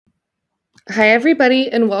Hi,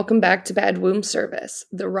 everybody, and welcome back to Bad Womb Service,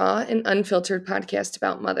 the raw and unfiltered podcast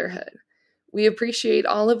about motherhood. We appreciate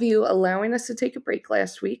all of you allowing us to take a break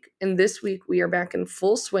last week, and this week we are back in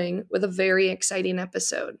full swing with a very exciting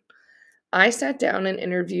episode. I sat down and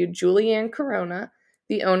interviewed Juliane Corona,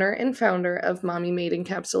 the owner and founder of Mommy Made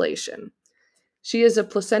Encapsulation. She is a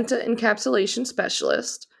placenta encapsulation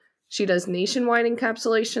specialist. She does nationwide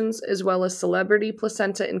encapsulations as well as celebrity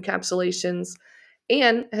placenta encapsulations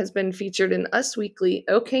and has been featured in Us Weekly,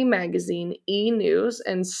 OK Magazine, E! News,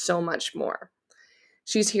 and so much more.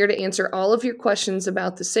 She's here to answer all of your questions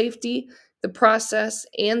about the safety, the process,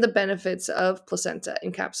 and the benefits of placenta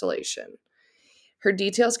encapsulation. Her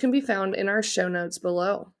details can be found in our show notes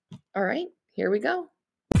below. All right, here we go.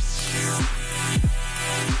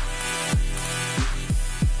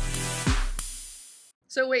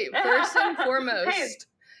 So wait, first and foremost,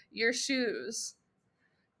 your shoes.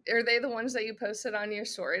 Are they the ones that you posted on your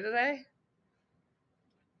story today?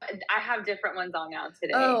 I have different ones on now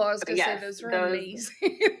today. Oh, I was going to say those were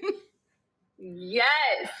amazing.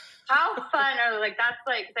 Yes. How fun are they? Like, that's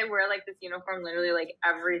like, I wear like this uniform literally like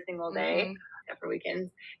every single day, except for weekends.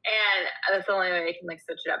 And that's the only way I can like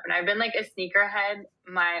switch it up. And I've been like a sneakerhead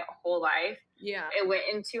my whole life. Yeah. It went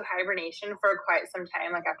into hibernation for quite some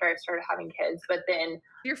time, like after I started having kids. But then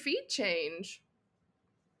your feet change.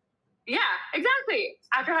 Yeah, exactly.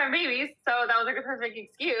 After having babies. So that was like a perfect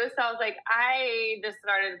excuse. So I was like, I just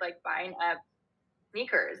started like buying up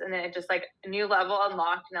sneakers, and then it just like a new level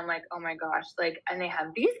unlocked, and I'm like, oh my gosh, like, and they have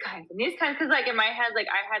these kinds and these kinds, because like in my head, like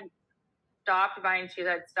I had stopped buying shoes.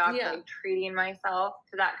 I'd stopped like treating myself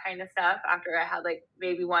to that kind of stuff after I had like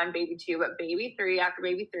baby 1, baby 2, but baby 3, after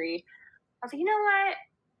baby 3, I was like, you know what?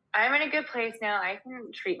 I'm in a good place now. I can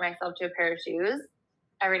treat myself to a pair of shoes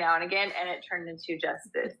every now and again, and it turned into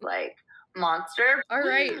just this like monster. All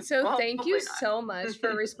right, so thank you so much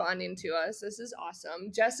for responding to us. This is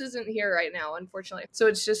awesome. Jess isn't here right now, unfortunately, so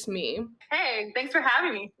it's just me. Hey, thanks for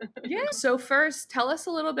having me. Yeah, so first, tell us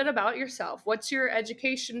a little bit about yourself. What's your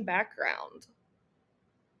education background?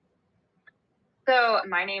 So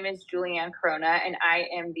my name is Juliane Corona, and I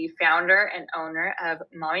am the founder and owner of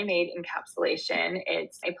Mommy Made Encapsulation.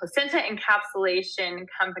 It's a placenta encapsulation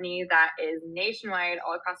company that is nationwide,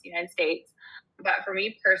 all across the United States. But for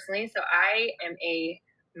me personally, so I am a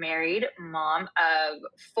married mom of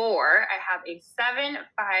 4. I have a 7,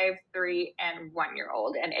 5, 3, and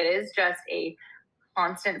 1-year-old, and it is just a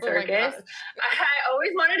constant circus. I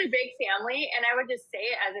always wanted a big family, and I would just say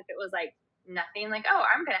it as if it was like nothing, like, oh,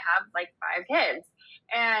 I'm gonna have like 5 kids.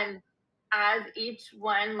 And as each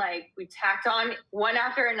one, like, we tacked on one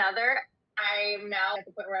after another, I'm now at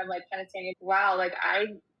the point where I'm like kind of saying, wow, like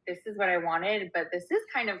this is what I wanted, but this is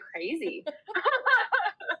kind of crazy.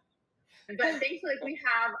 But thankfully, we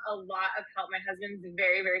have a lot of help. My husband's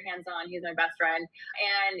very, very hands-on. He's my best friend,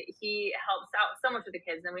 and he helps out so much with the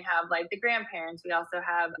kids. And we have like the grandparents. We also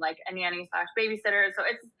have like a nanny / babysitter. So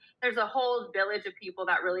there's a whole village of people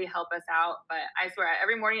that really help us out. But I swear,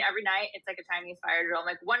 every morning, every night, it's like a Chinese fire drill. I'm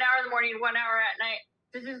like 1 hour in the morning, 1 hour at night.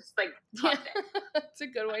 This is just like constant. That's a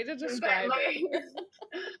good way to describe it.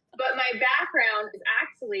 But my background is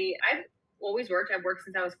actually, I've always worked. I've worked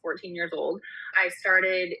since I was 14 years old. I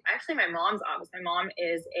started actually my mom's office. My mom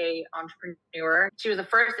is a entrepreneur. She was the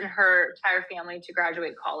first in her entire family to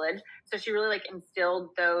graduate college. So she really like instilled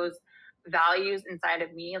those values inside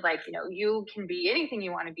of me. Like, you know, you can be anything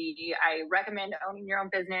you want to be. I recommend owning your own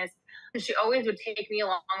business. And she always would take me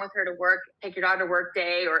along with her to work, take your daughter to work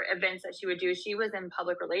day or events that she would do. She was in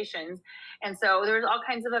public relations. And so there was all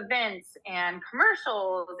kinds of events and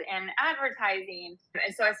commercials and advertising.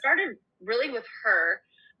 And so I started really with her.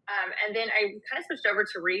 And then I kind of switched over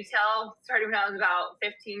to retail, starting when I was about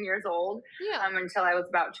 15 years old, until I was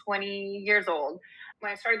about 20 years old.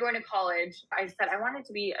 When I started going to college, I said I wanted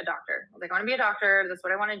to be a doctor. I was like, I want to be a doctor. That's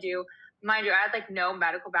what I want to do. Mind you, I had like no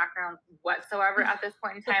medical background whatsoever at this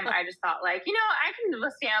point in time. I just thought like, you know, I can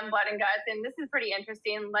withstand blood and guts, and this is pretty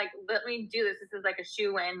interesting. Like, let me do this. This is like a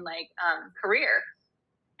shoe-in like career.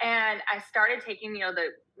 And I started taking, you know, the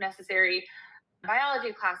necessary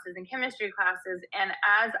biology classes and chemistry classes. And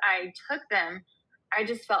as I took them, I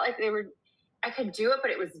just felt like I could do it, but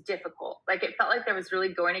it was difficult. Like it felt like I was really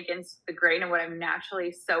going against the grain of what I'm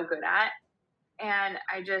naturally so good at. And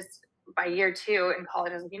I just, by year 2 in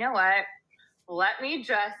college, I was like, you know what? Let me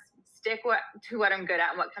just stick to what I'm good at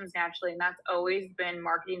and what comes naturally. And that's always been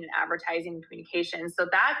marketing and advertising and communication. So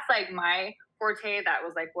that's like my forte. That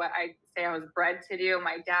was like what I say I was bred to do.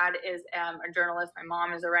 My dad is a journalist. My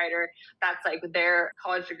mom is a writer. That's like their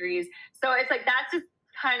college degrees. So it's like, that's just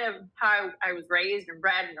kind of how I was raised and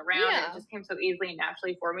bred and around. And it just came so easily and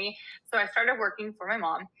naturally for me. So I started working for my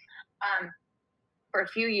mom. for a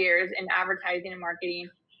few years in advertising and marketing.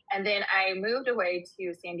 And then I moved away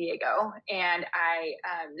to San Diego, and I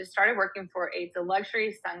just started working for it's a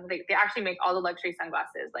luxury they actually make all the luxury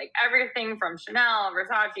sunglasses, like everything from Chanel,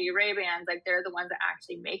 Versace, Ray-Bans, like they're the ones that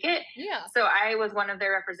actually make it. Yeah. So I was one of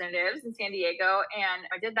their representatives in San Diego, and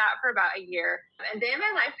I did that for about a year. And then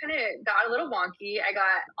my life kind of got a little wonky. I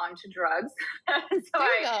got onto drugs. So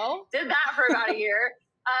I did that for about a year,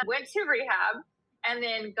 went to rehab, and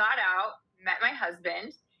then got out, met my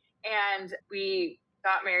husband, and we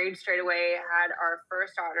got married straight away, had our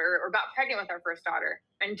first daughter, or got pregnant with our first daughter.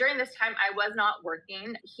 And during this time, I was not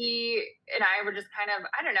working. He and I were just kind of,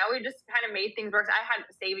 I don't know, we just kind of made things work. I had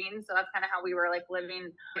savings, so that's kind of how we were like living.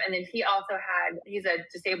 And then he also he's a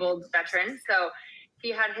disabled veteran, so he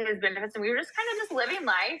had his benefits, and we were just kind of just living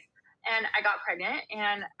life. And I got pregnant,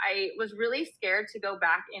 and I was really scared to go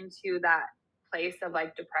back into that place of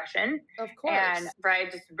like depression. Of course. And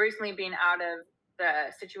just recently being out of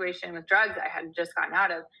the situation with drugs I had just gotten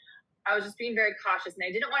out of, I was just being very cautious, and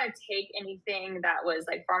I didn't want to take anything that was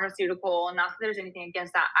like pharmaceutical, and not that there's anything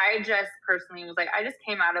against that. I just personally was like, I just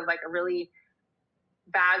came out of like a really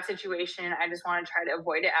bad situation. I just want to try to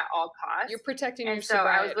avoid it at all costs. You're protecting your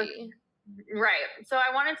sobriety. Right. So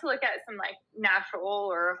I wanted to look at some like natural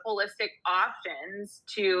or holistic options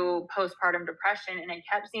to postpartum depression. And I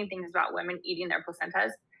kept seeing things about women eating their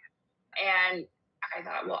placentas. And I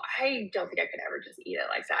thought, well, I don't think I could ever just eat it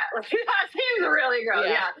like that. Like that seems really gross.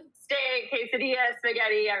 Yeah. Steak, quesadilla,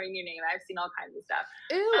 spaghetti. I mean, you name it. I've seen all kinds of stuff.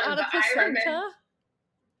 Ew, out of placenta?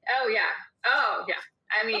 Oh, yeah. Oh, yeah.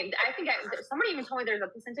 I mean, I think somebody even told me there's a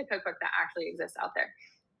placenta cookbook that actually exists out there.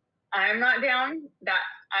 I'm not down.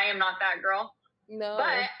 I am not that girl. No.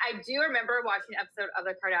 But I do remember watching an episode of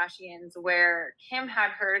The Kardashians where Kim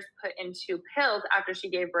had hers put into pills after she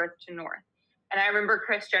gave birth to North. And I remember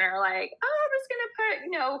Kris Jenner like, oh, I'm just going to put,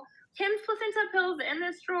 Kim's placenta pills in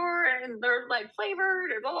this drawer, and they're like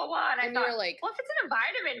flavored or blah, blah, blah. And I thought, like, well, if it's in a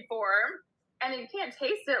vitamin form and you can't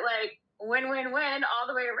taste it, like win, win, win all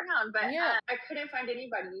the way around. But I couldn't find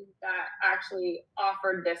anybody that actually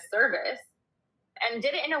offered this service and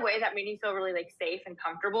did it in a way that made me feel really like safe and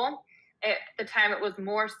comfortable. At the time, it was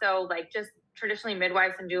more so like just traditionally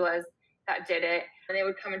midwives and doulas that did it. And they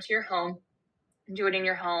would come into your home, do it in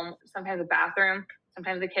your home, sometimes the bathroom,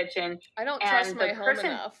 sometimes the kitchen. I don't trust my home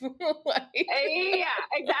enough. Yeah,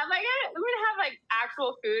 exactly. Like, I'm going to have like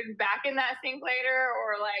actual food back in that sink later,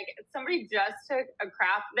 or like somebody just took a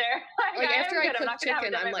crap there. Like after I cook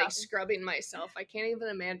chicken, I'm like scrubbing myself. I can't even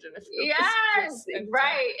imagine if it was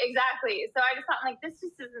right, exactly. So I just thought like, this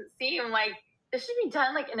just doesn't seem like this should be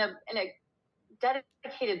done like in a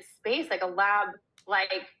dedicated space, like a lab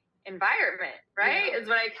like environment, right? Is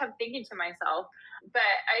what I kept thinking to myself. But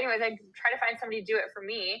anyways, I tried to find somebody to do it for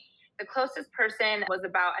me. The closest person was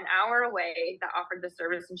about an hour away that offered the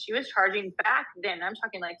service, and she was charging back then, I'm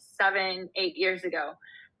talking like 7-8 years ago,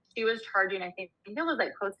 she was charging, I think it was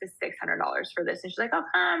like close to $600 for this. And she's like, I'll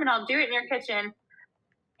come and I'll do it in your kitchen.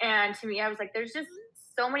 And to me, I was like, there's just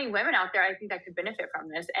so many women out there I think that could benefit from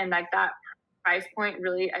this. And like that price point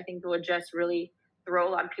really, I think would just really throw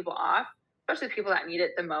a lot of people off, especially people that need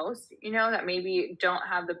it the most, that maybe don't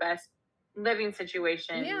have the best living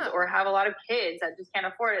situations or have a lot of kids that just can't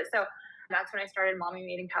afford it. So that's when I started Mommy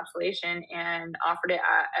Made Encapsulation and offered it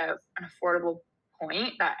at an affordable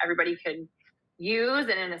point that everybody could use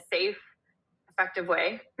and in a safe, effective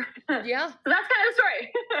way. Yeah. So that's kind of the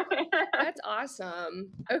story. That's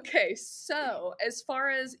awesome. Okay, so as far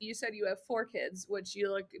as you said you have 4 kids, which you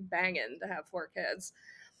look banging to have 4 kids.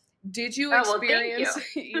 Did you experience,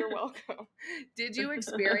 you're welcome. Did you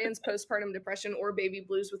experience postpartum depression or baby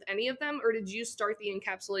blues with any of them, or did you start the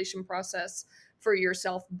encapsulation process for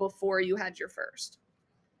yourself before you had your first?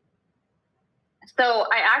 So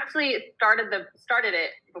I actually started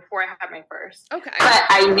it before I had my first. Okay. But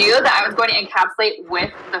I knew that I was going to encapsulate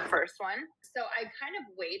with the first one. So I kind of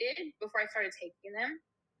waited before I started taking them.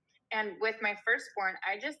 And with my firstborn,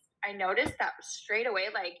 I noticed that straight away,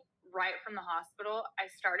 like right from the hospital, I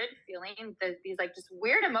started feeling these like just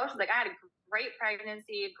weird emotions. Like I had a great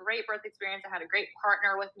pregnancy, great birth experience. I had a great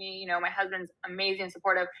partner with me. My husband's amazing and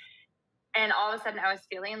supportive. And all of a sudden I was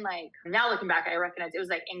feeling like, now looking back, I recognize it was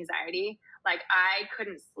like anxiety. Like I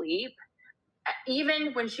couldn't sleep.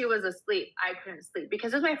 Even when she was asleep, I couldn't sleep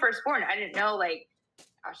because it was my firstborn. I didn't know like,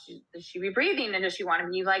 does she be breathing? And does she want to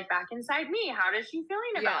be like back inside me? How does she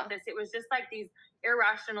feeling about this? It was just like these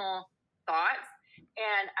irrational thoughts.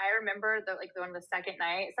 And I remember the second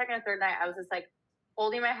or third night, I was just like,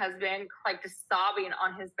 holding my husband, like just sobbing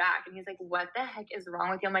on his back. And he's like, what the heck is wrong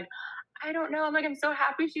with you? I'm like, I don't know. I'm like, I'm so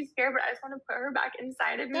happy she's here, but I just want to put her back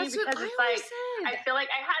inside of me. That's because what it's I like, always said. I feel like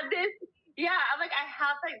I had this, I'm like, I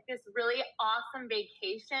have like this really awesome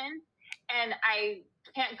vacation and I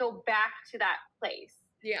can't go back to that place.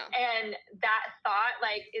 Yeah. And that thought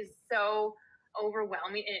like is so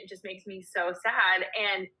overwhelming and it just makes me so sad.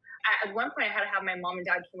 And at one point I had to have my mom and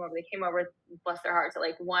dad came over. They came over, bless their hearts, at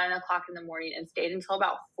like 1 o'clock in the morning and stayed until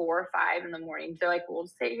about 4 or 5 in the morning. They're like, we'll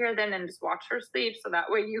sit here then and just watch her sleep so that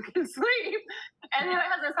way you can sleep. And then my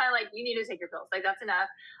husband's like, you need to take your pills. Like that's enough.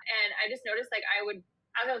 And I just noticed like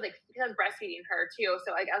as I was like, because I was breastfeeding her too.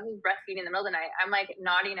 So like I was breastfeeding in the middle of the night, I'm like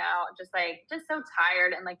nodding out, just so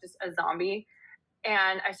tired and like just a zombie.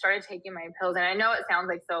 And I started taking my pills. And I know it sounds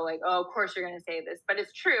like so like, oh, of course you're going to say this, but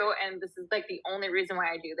it's true. And this is like the only reason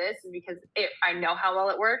why I do this is because I know how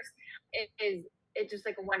well it works. It's just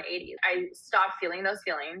like a 180. I stopped feeling those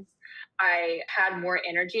feelings. I had more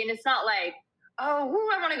energy. And it's not like, oh,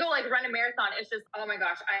 I want to go like run a marathon. It's just, oh my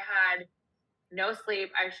gosh, I had no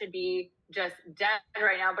sleep. I should be just dead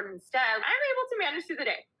right now. But instead, I'm able to manage through the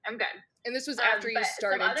day. I'm good. And this was after you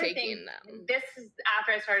started taking them. This is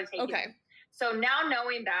after I started taking them. Okay. So now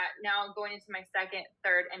knowing that, now going into my second,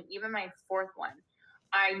 third, and even my fourth one,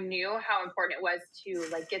 I knew how important it was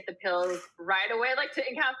to like get the pills right away, like to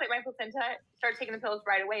encapsulate my placenta, start taking the pills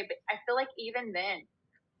right away. But I feel like even then,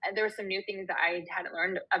 there were some new things that I hadn't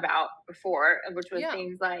learned about before, which was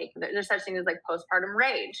things like there's such things as like postpartum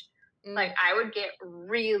rage. Like I would get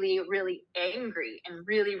really, really angry and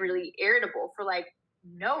really, really irritable for like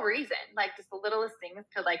no reason, like just the littlest things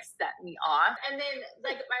could like set me off. And then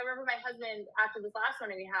like I remember my husband after this last one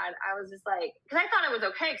we had, I was just like, because I thought it was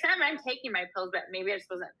okay, because I'm taking my pills, but maybe I just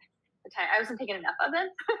wasn't taking enough of them.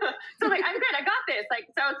 So like I'm good, I got this. Like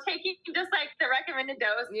so I was taking just like the recommended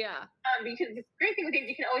dose. Yeah. Because the great thing with things,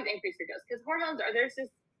 you can always increase your dose because hormones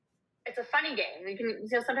it's a funny game. You can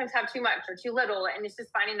sometimes have too much or too little, and it's just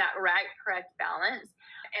finding that correct balance.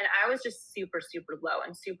 And I was just super, super low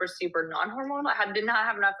and super, super non-hormonal. I did not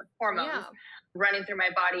have enough hormones running through my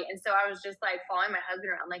body. And so I was just like following my husband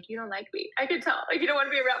around, like, you don't like me. I could tell, like, you don't want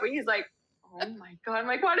to be around me. He's like, oh my God. I'm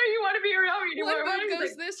like, why don't you want to be around me? One boob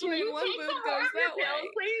goes this way and one boob goes that way. Pills,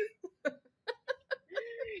 please?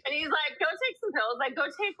 And he's like, go take some pills. Like, go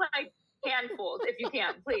take like handfuls if you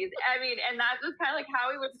can, please. I mean, and that was kind of like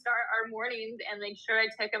how we would start our mornings and make sure I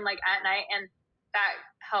took them like at night. And that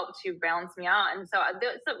helped to balance me out. And so I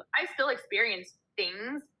still experience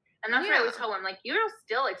things. And that's what I always tell them, like, you'll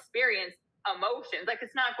still experience emotions. Like,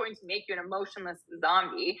 it's not going to make you an emotionless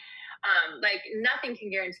zombie. Like, nothing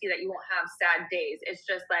can guarantee that you won't have sad days. It's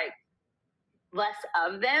just like less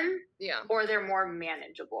of them, or they're more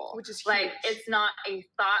manageable. Which is like huge. It's not a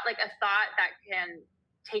thought that can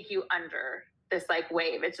take you under this like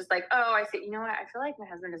wave. It's just like, oh, I see. You know what? I feel like my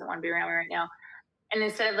husband doesn't want to be around me right now. And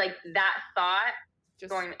instead of like that thought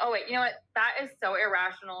going, oh wait, you know what? That is so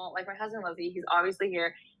irrational. Like my husband loves you. He's obviously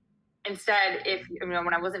here. Instead,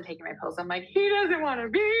 when I wasn't taking my pills, I'm like, he doesn't want to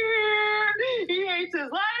be here. He hates his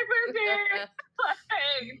life with me.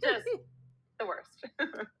 Like, just the worst.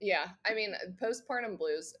 Yeah. I mean, postpartum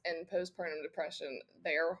blues and postpartum depression,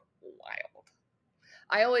 they're wild.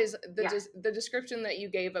 I always, the description that you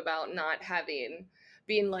gave about not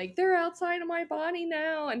being like, they're outside of my body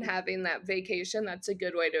now and having that vacation, that's a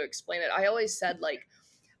good way to explain it. I always said, like,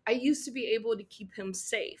 I used to be able to keep him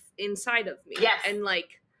safe inside of me. Yes. And,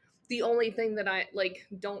 like, the only thing that I, like,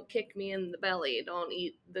 don't kick me in the belly. Don't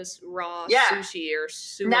eat this raw sushi or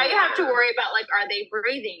sushi. Now you have to worry about, like, are they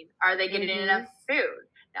breathing? Are they getting enough food?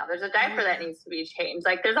 Now there's a diaper that needs to be changed.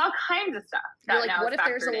 Like, there's all kinds of stuff. You're like, what if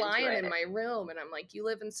there's a lion in my room? And I'm like, you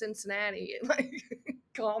live in Cincinnati. Like,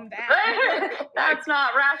 calm down. That's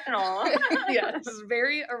not rational. Yeah, this is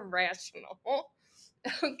very irrational.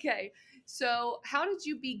 Okay. So how did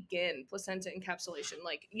you begin placenta encapsulation?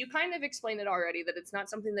 Like, you kind of explained it already, that it's not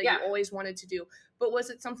something that you always wanted to do, but was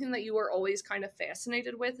it something that you were always kind of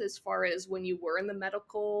fascinated with as far as when you were in the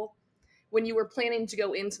medical, when you were planning to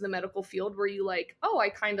go into the medical field? Were you like, oh, I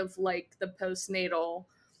kind of like the postnatal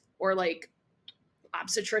or like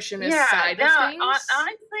obstetricianist side of things?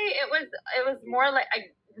 Honestly, it was more like,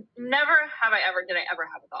 never did I ever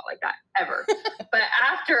have a thought like that, ever. But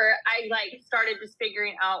after I like started just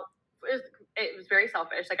figuring out, it was very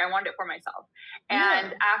selfish. Like, I wanted it for myself.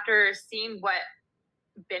 And after seeing what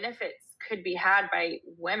benefits could be had by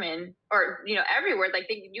women, or, everywhere, like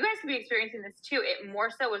you guys could be experiencing this too. It more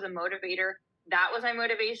so was a motivator. That was my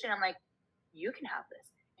motivation. I'm like, you can have this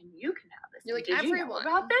and you can have this. You're like, did everyone you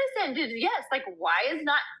know about this? And like, why is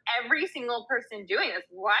not every single person doing this?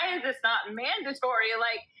 Why is this not mandatory?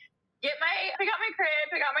 Like, pick out my crib,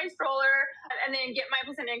 pick out my stroller, and then get my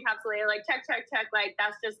placenta encapsulated. Like check. Like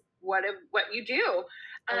that's just what you do.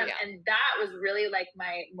 And that was really like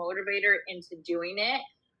my motivator into doing it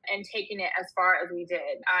and taking it as far as we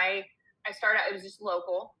did. I started out, it was just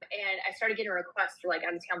local, and I started getting requests for like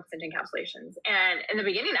out of town placenta encapsulations. And in the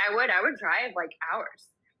beginning, I would drive like hours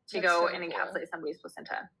to go and encapsulate somebody's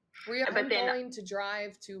placenta. I'm going to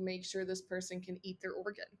drive to make sure this person can eat their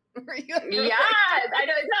organ. Yes, I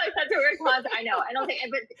know. It's such a weird concept. I know. I don't think,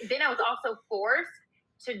 but then I was also forced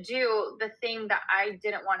to do the thing that I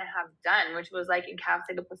didn't want to have done, which was like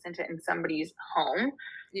encapsulate the placenta in somebody's home.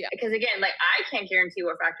 Yeah. Because again, like I can't guarantee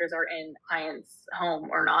what factors are in client's home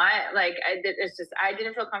or not. Like I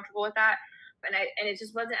didn't feel comfortable with that. And it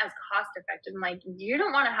just wasn't as cost effective. I'm like, you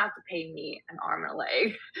don't want to have to pay me an arm and a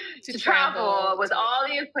leg to travel with all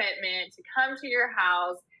the equipment, to come to your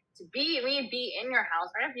house, to be in your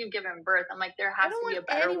house right after you've given birth. I'm like, there has to be a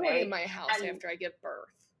better way. I don't want anyone in my house after I give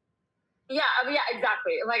birth. Yeah,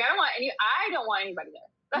 exactly. Like, I don't want anybody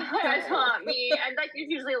there. I just want me. And like, it's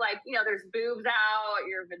usually like, there's boobs out,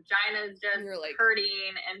 your vagina's just like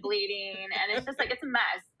hurting and bleeding, and it's just like, it's a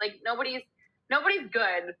mess. Like nobody's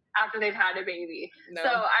good after they've had a baby. No. So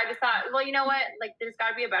I just thought, well, you know what? Like, there's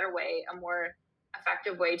got to be a better way, a more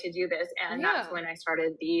effective way to do this. And that's when I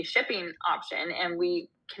started the shipping option. And we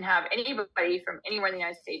can have anybody from anywhere in the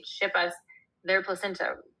United States ship us their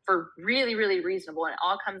placenta for really, really reasonable. And it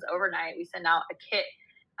all comes overnight. We send out a kit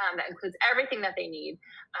that includes everything that they need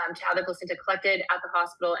to have the placenta collected at the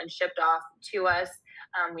hospital and shipped off to us.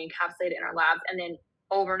 We encapsulate it in our labs, and then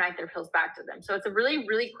overnight their pills back to them. So it's a really,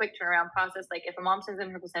 really quick turnaround process. Like if a mom sends in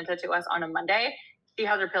her placenta to us on a Monday, she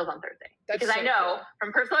has her pills on Thursday. Because I know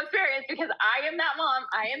from personal experience, because I am that mom,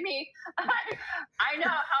 I am me, I know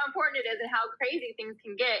how important it is and how crazy things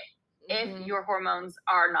can get if your hormones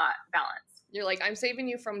are not balanced. You're like, I'm saving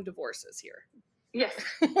you from divorces here. Yes.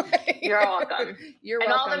 You're welcome. You're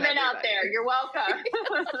welcome. And all the men out there, you're welcome.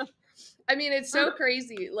 I mean, it's so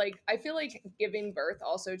crazy. Like, I feel like giving birth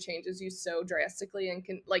also changes you so drastically and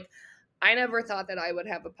can, like, I never thought that I would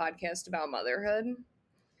have a podcast about motherhood.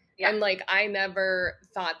 Yeah. And, like, I never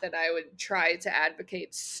thought that I would try to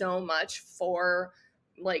advocate so much for,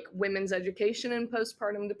 like, women's education in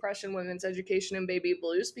postpartum depression, women's education in baby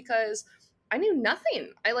blues, because I knew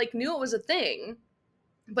nothing. I, like, knew it was a thing.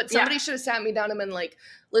 But somebody should have sat me down and been like,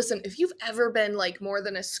 listen, if you've ever been like more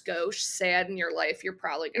than a skosh sad in your life, you're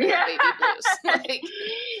probably going to have baby blues. Like,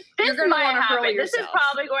 you're going to want to hurl yourself. This is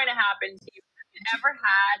probably going to happen to you. If you've ever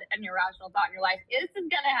had an irrational thought in your life, this is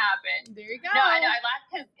going to happen. There you go. No, I know. I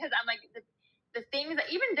laugh because I'm like, the things that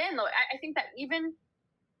even then, though, I think that even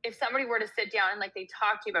if somebody were to sit down and like they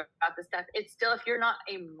talk to you about this stuff, it's still, if you're not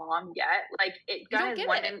a mom yet, like it goes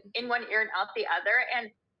in one ear and out the other.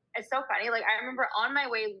 And it's so funny. Like, I remember on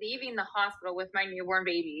my way leaving the hospital with my newborn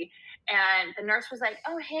baby, and the nurse was like,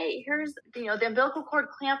 oh, hey, here's, the umbilical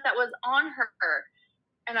cord clamp that was on her.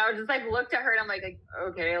 And I was just like, looked at her and I'm like,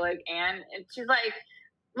 okay, like, and she's like,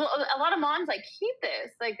 well, a lot of moms like keep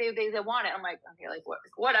this, like they want it. I'm like, okay, like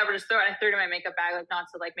whatever, just throw it. I threw it in my makeup bag, like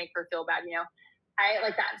not to like make her feel bad, I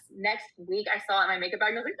like that next week I saw it in my makeup bag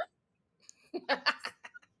and I was like,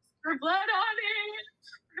 her blood on it.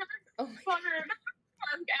 Oh my God.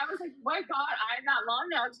 I was like, my God, I'm that mom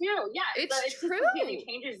now too. Yeah, it's true. Just completely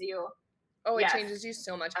changes you. Oh, it changes you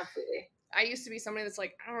so much. Absolutely. I used to be somebody that's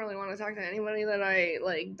like, I don't really want to talk to anybody that I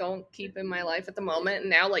like don't keep in my life at the moment. And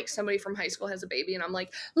now like somebody from high school has a baby and I'm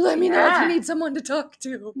like, let me know if you need someone to talk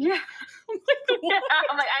to. Yeah.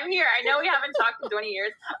 I'm like, I'm here. I know we haven't talked in 20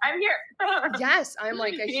 years. I'm here. Yes, I'm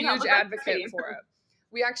like a huge advocate for it.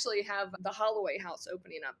 We actually have the Holloway house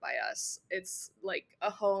opening up by us. It's like a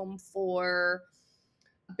home for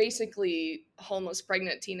basically homeless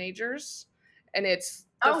pregnant teenagers, and it's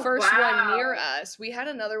the first one near us. We had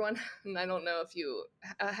another one, and I don't know if you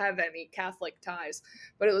have any Catholic ties,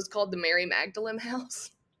 but it was called the Mary Magdalene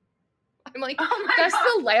house. I'm like, that's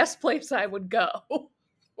God. The last place I would go.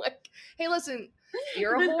 Like, hey, listen,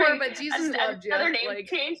 you're a whore, but Jesus loved you. Another name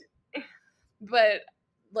change. But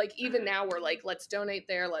like, even now we're like, let's donate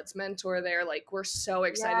there, let's mentor there. Like, we're so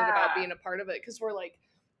excited about being a part of it, because we're like,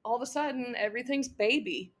 all of a sudden everything's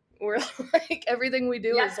baby. We're like, everything we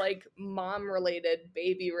do is like mom related,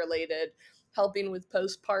 baby related, helping with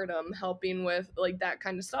postpartum, helping with like that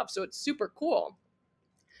kind of stuff. So it's super cool.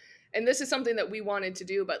 And this is something that we wanted to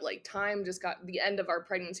do, but like time just got, the end of our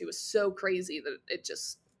pregnancy was so crazy that it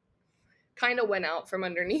just kind of went out from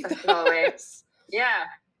underneath us. Yeah.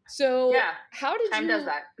 So how did time does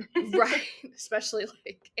that. Right. Especially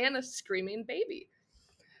like, and a screaming baby.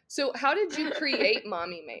 So how did you create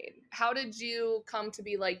Mommy Made? How did you come to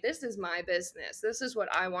be like, this is my business. This is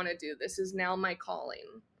what I want to do. This is now my calling.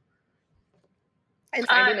 And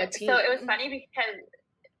finding a team. So it was funny because,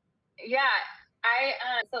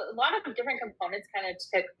 so a lot of different components kind of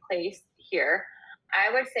took place here.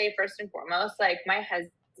 I would say first and foremost, like my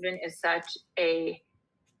husband is such a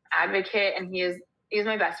advocate, and he's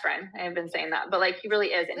my best friend. I've been saying that, but like he really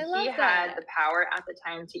is, and he had the power at the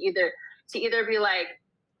time to either be like,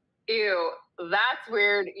 ew, that's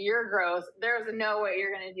weird, you're gross, there's no way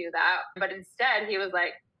you're gonna do that. But instead he was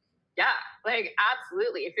like, yeah, like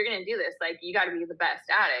absolutely, if you're gonna do this, like you got to be the best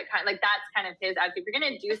at it. Kind of like that's kind of his attitude. If you're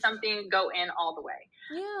gonna do something, go in all the way.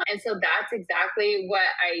 Yeah. And so that's exactly what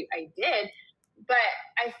I did. But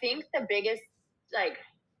I think the biggest like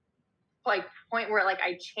point where like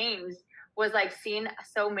I changed was like seeing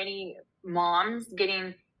so many moms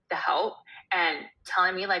getting the help and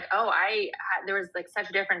telling me like, oh, there was like such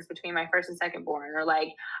a difference between my first and second born, or like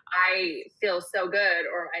I feel so good,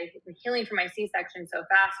 or I'm healing from my C-section so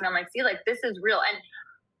fast. And I'm like, see, like this is real. And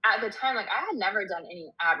at the time, like I had never done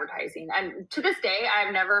any advertising, and to this day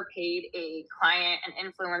I've never paid a client, an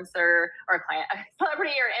influencer, or a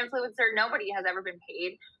celebrity or influencer. Nobody has ever been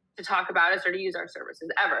paid to talk about us or to use our services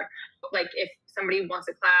ever. Like if somebody wants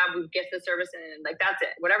a collab, we gift the service, and like that's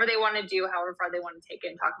it. Whatever they want to do, however far they want to take it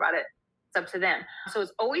and talk about it, it's up to them. So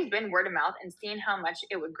it's always been word of mouth, and seeing how much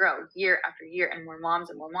it would grow year after year, and more moms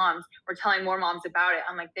were telling more moms about it.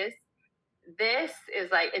 I'm like, this is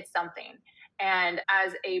like, it's something. And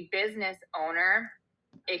as a business owner,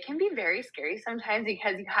 it can be very scary sometimes,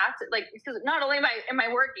 because you have to like, because not only am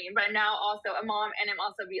I working, but I'm now also a mom, and I'm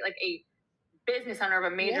also be like a business owner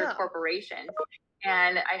of a major corporation.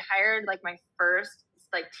 And I hired like my first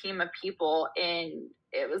like team of people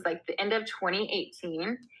it was like the end of 2018,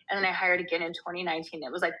 and then I hired again in 2019.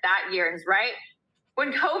 It was like that year, and it's right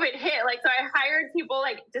when COVID hit. Like, so I hired people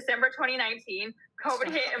like December 2019,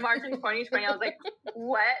 COVID hit in March in 2020. I was like,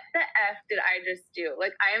 what the F did I just do?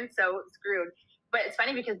 Like, I am so screwed. But it's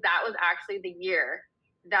funny because that was actually the year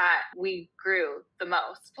that we grew the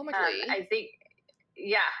most. Oh my God. I think,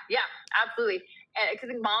 yeah, absolutely. And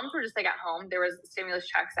because moms were just like at home, there was stimulus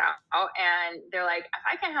checks out, and they're like, if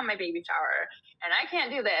I can't have my baby shower, and I can't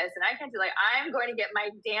do this, and I can't do, like, I'm going to get my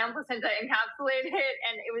damn placenta encapsulated.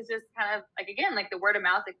 And it was just kind of like, again, like the word of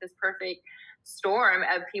mouth, like this perfect storm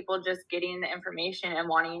of people just getting the information and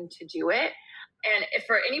wanting to do it. And if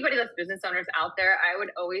for anybody that's business owners out there, I would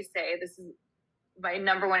always say, this is my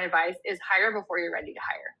number one advice, is hire before you're ready to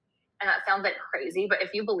hire. And that sounds like crazy, but if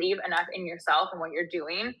you believe enough in yourself and what you're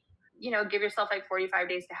doing, give yourself like 45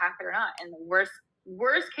 days to hack it or not. And the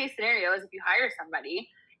worst case scenario is if you hire somebody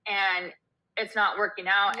and it's not working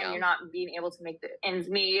out, and you're not being able to make the ends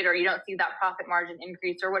meet, or you don't see that profit margin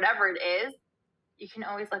increase, or whatever it is, you can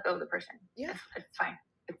always let go of the person. Yeah. It's fine.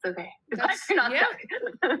 It's okay. You're not stuck.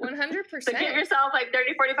 100%. So give yourself like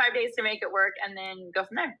 30, 45 days to make it work, and then go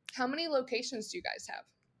from there. How many locations do you guys have?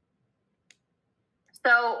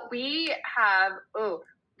 So we have,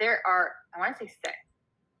 there are, I want to say 6.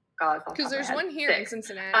 Because there's one here in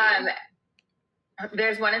Cincinnati.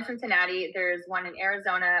 There's one in Cincinnati. There's one in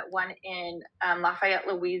Arizona, one in Lafayette,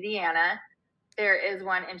 Louisiana. There is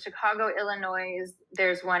one in Chicago, Illinois.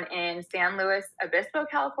 There's one in San Luis Obispo,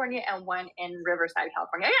 California, and one in Riverside,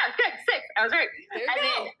 California. Yeah, good, 6. I was right.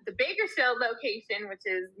 Then the Bakersfield location, which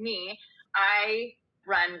is me, I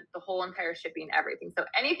run the whole entire shipping, everything. So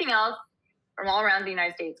anything else from all around the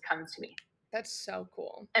United States comes to me. That's so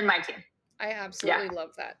cool. And my team. I absolutely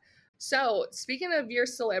love that. So speaking of your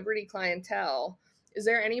celebrity clientele, is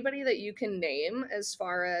there anybody that you can name, as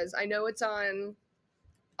far as, I know it's on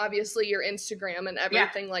obviously your Instagram and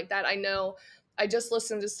everything like that. I know I just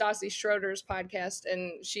listened to Stassi Schroeder's podcast,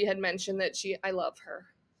 and she had mentioned that I love her.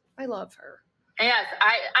 I love her. Yes,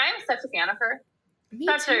 I'm such a fan of her. Me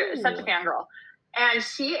such too. Such a fangirl. And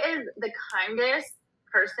she is the kindest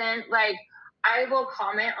person. Like, I will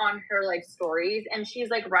comment on her like stories, and she's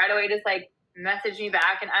like right away just like message me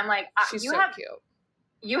back, and I'm like, she's so cute.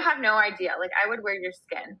 You have no idea. Like, I would wear your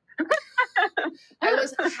skin. I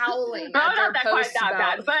was howling. Not that quite that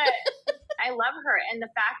bad, but I love her, and the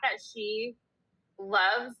fact that she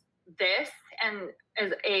loves this and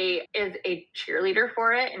is a cheerleader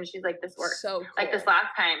for it, and she's like, this works. So cool. Like this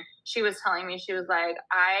last time, she was telling me, she was like,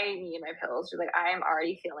 I need my pills. She's like, I am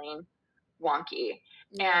already feeling wonky.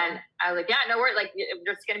 Yeah. And I was like, yeah, no worries. Like, you're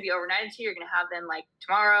just going to be overnighted to you. You're going to have them like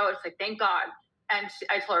tomorrow. It's like, thank God. And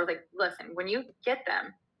I told her, like, listen, when you get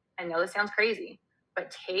them, I know this sounds crazy,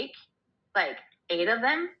 but take like 8 of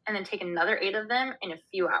them, and then take another 8 of them in a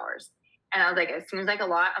few hours. And I was like, it seems like a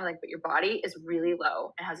lot. I'm like, but your body is really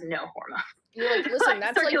low and has no hormones. You're like, listen,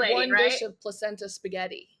 that's like one right? dish of placenta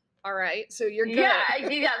spaghetti. All right, so you're good.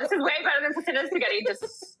 Yeah, this is way better than placenta spaghetti.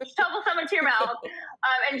 Just shovel some into your mouth.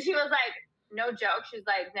 And she was like, no joke. She's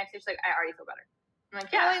like, next day, she's like, I already feel better. I'm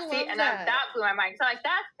like, yeah, see, and that blew my mind. So like,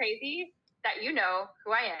 that's crazy that you know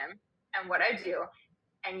who I am and what I do,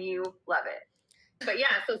 and you love it. But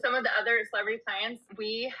yeah, so some of the other celebrity clients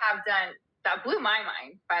we have done that blew my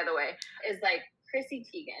mind, by the way, is like Chrissy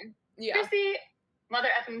Teigen. Yeah. Chrissy mother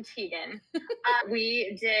effing Teigen.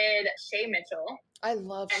 We did Shay Mitchell. I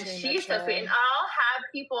love Shay Mitchell. And she's so sweet. And I'll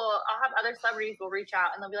have other celebrities will reach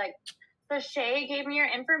out and they'll be like, so Shay gave me your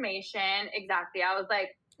information. Exactly. I was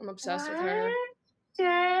like, I'm obsessed with her.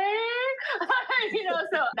 Shay?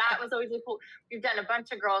 So that was always really cool. We've done a bunch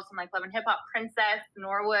of girls from like Love and Hip Hop, Princess,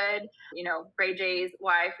 Norwood, Ray J's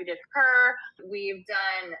wife. We did her. We've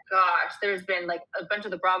done, there's been like a bunch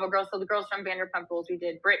of the Bravo girls. So the girls from Vanderpump Rules, we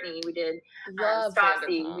did Brittany, we did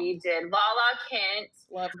Stassi, we did Lala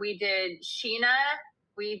Kent, we did Sheena.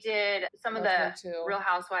 We did some of the Real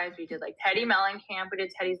Housewives. We did like Teddy Mellencamp. We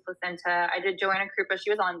did Teddy's Placenta. I did Joanna Krupa. She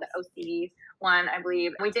was on the OC one, I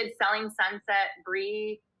believe. We did Selling Sunset,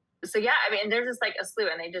 Brie. So yeah, I mean, there's just like a slew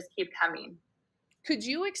and they just keep coming. Could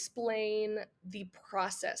you explain the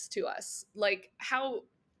process to us? Like, how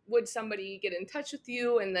would somebody get in touch with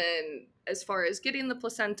you? And then as far as getting the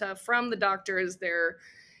placenta from the doctor, is there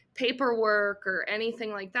paperwork or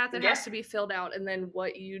anything like that has to be filled out? And then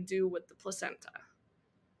what you do with the placenta?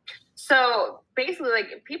 So basically,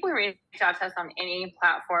 like, people can reach out to us on any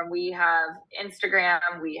platform. We have Instagram,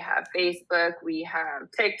 we have Facebook, we have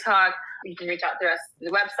TikTok. You can reach out to us through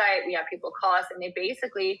the website. We have people call us and they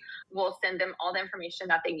basically will send them all the information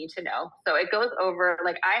that they need to know. So it goes over,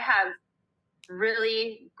 like, I have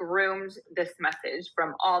really groomed this message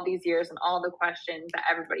from all these years and all the questions that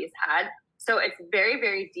everybody's had. So it's very,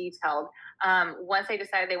 very detailed. Once they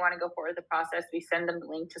decide they want to go forward with the process, we send them the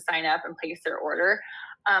link to sign up and place their order.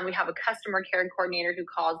 We have a customer care coordinator who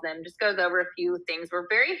calls them, just goes over a few things. We're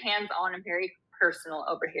very hands-on and very personal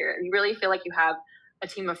over here. You really feel like you have a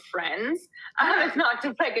team of friends. It's not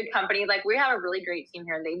just like a company. Like, we have a really great team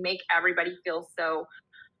here and they make everybody feel so,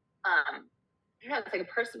 it's like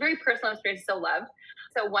a very personal experience, so loved.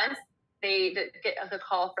 So once they get the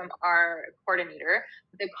call from our coordinator,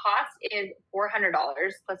 the cost is $400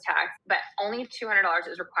 plus tax, but only $200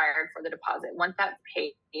 is required for the deposit. Once that's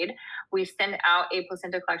paid, we send out a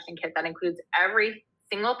placenta collection kit that includes every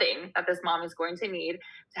single thing that this mom is going to need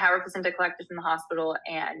to have her placenta collected from the hospital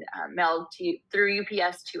and mailed through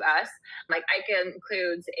UPS to us. Like, it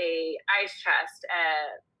includes a ice chest,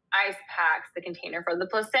 ice packs, the container for the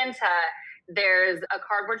placenta. There's a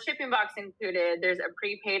cardboard shipping box included. There's a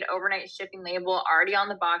prepaid overnight shipping label already on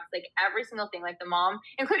the box. Like, every single thing, like the mom,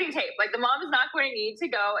 including tape, like the mom is not going to need to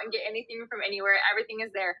go and get anything from anywhere. Everything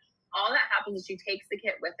is there. All that happens is she takes the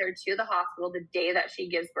kit with her to the hospital the day that she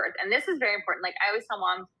gives birth. And this is very important. Like, I always tell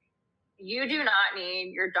moms, you do not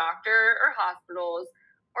need your doctor or hospitals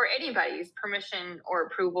or anybody's permission or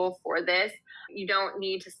approval for this. You don't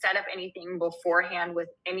need to set up anything beforehand with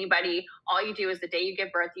anybody. All you do is the day you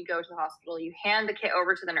give birth, you go to the hospital, you hand the kit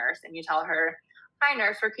over to the nurse and you tell her, hi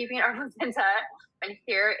nurse, we're keeping our placenta. And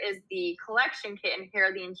here is the collection kit and here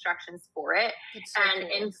are the instructions for it. So cool.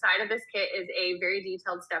 Inside of this kit is a very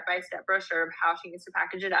detailed step-by-step brochure of how she needs to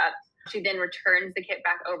package it up. She then returns the kit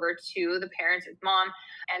back over to the parents, or mom,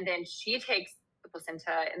 and then she takes the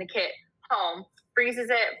placenta and the kit home, freezes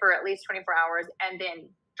it for at least 24 hours, and then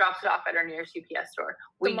drops it off at our nearest UPS store.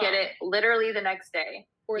 We get it literally the next day.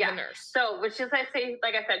 Or the nurse. So, which is,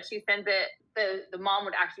 like I said, she sends it, the mom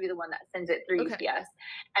would actually be the one that sends it through UPS.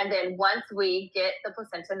 And then once we get the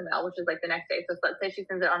placenta in the mail, which is like the next day, so let's say she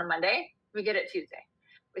sends it on a Monday, we get it Tuesday.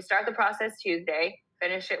 We start the process Tuesday,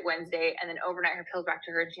 finish it Wednesday, and then overnight her pills back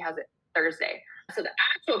to her and she has it Thursday. So the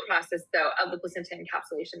actual process, though, of the placenta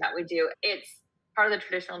encapsulation that we do, it's part of the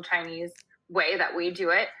traditional Chinese way that we do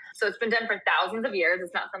it. So it's been done for thousands of years.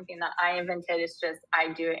 It's not something that I invented. It's just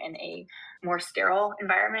I do it in a more sterile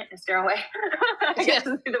environment, a sterile way. I guess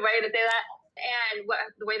is the way to say that. And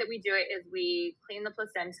the way that we do it is we clean the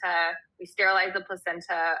placenta, we sterilize the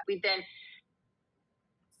placenta, we then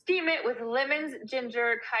steam it with lemons,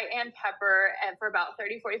 ginger, cayenne pepper for about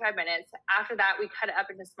 30-45 minutes. After that, we cut it up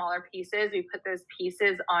into smaller pieces. We put those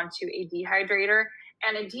pieces onto a dehydrator.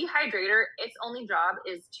 And a dehydrator, its only job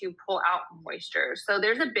is to pull out moisture. So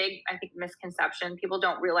there's a big, I think, misconception. People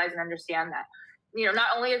don't realize and understand that, not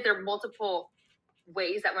only is there multiple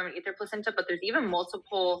ways that women eat their placenta, but there's even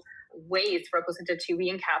multiple ways for a placenta to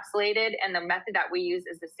be encapsulated. And the method that we use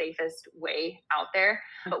is the safest way out there.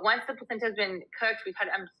 But once the placenta has been cooked, we cut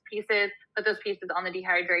it into pieces, put those pieces on the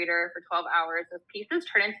dehydrator for 12 hours. Those pieces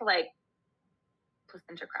turn into like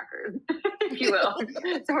placenta crackers, if you will,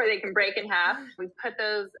 so where they can break in half. We put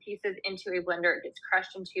those pieces into a blender. It gets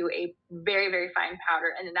crushed into a very, very fine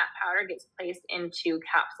powder, and then that powder gets placed into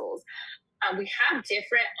capsules. We have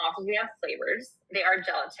different options. We have flavors. They are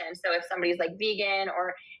gelatin. So if somebody's like vegan,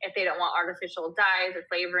 or if they don't want artificial dyes or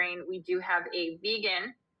flavoring, we do have a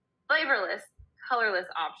vegan, flavorless, colorless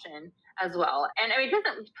option as well. And I mean,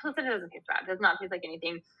 placenta doesn't taste bad. It does not taste like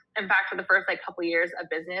anything. In fact, for the first like couple years of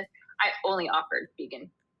business, I only offered vegan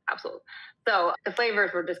capsules. So the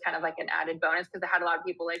flavors were just kind of like an added bonus, because I had a lot of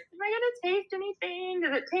people like, am I going to taste anything?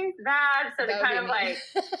 Does it taste bad? So to kind of like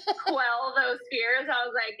quell those fears, I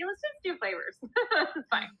was like, let's just do flavors. It's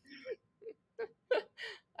fine.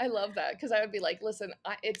 I love that, because I would be like, listen,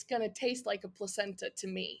 it's going to taste like a placenta to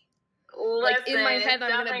me. Listen, like in my head,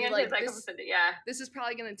 I'm going to be like, this is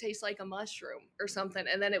probably going to taste like a mushroom or something.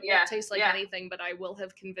 And then it won't taste like anything, but I will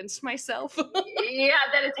have convinced myself. That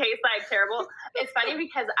it tastes like terrible. It's funny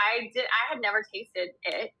because I had never tasted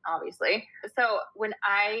it, obviously. So when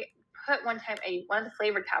I put one of the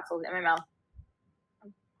flavored capsules in my mouth,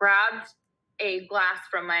 grabbed a glass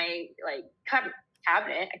from my like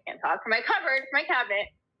cabinet, I can't talk, from my cupboard, my cabinet,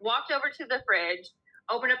 walked over to the fridge,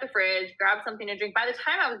 opened up the fridge, grabbed something to drink. By the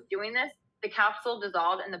time I was doing this, the capsule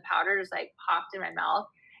dissolved and the powder just like popped in my mouth.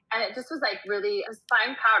 And it just was like it was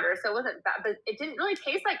fine powder. So it wasn't bad, but it didn't really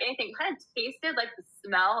taste like anything. It kind of tasted like the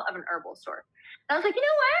smell of an herbal store. And I was like, you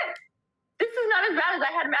know what? This is not as bad as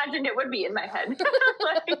I had imagined it would be in my head.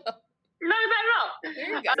 Like, not as bad at all.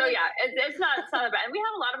 So yeah, it's not that bad. And we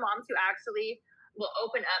have a lot of moms who actually will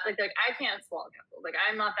open up, like I can't swallow capsules. Like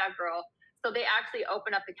I'm not that girl. So they actually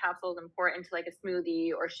open up the capsules and pour it into like a smoothie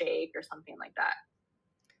or shake or something like that.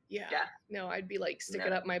 Yeah. No, I'd be like, stick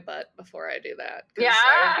it up my butt before I do that. Yeah.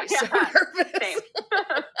 I would be so nervous. Same.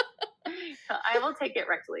 I will take it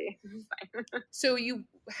rectally. Fine. So you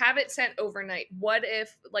have it sent overnight. What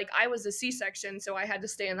if, like, I was a C-section, so I had to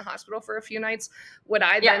stay in the hospital for a few nights? Would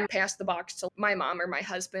I then pass the box to my mom or my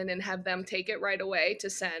husband and have them take it right away to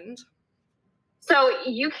send? So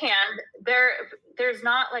you can. There's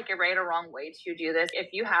not like a right or wrong way to do this. If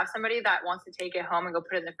you have somebody that wants to take it home and go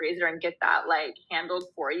put it in the freezer and get that like handled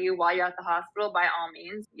for you while you're at the hospital, by all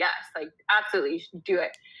means, yes, like absolutely, you should do it.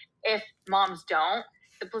 If moms don't,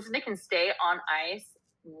 the placenta can stay on ice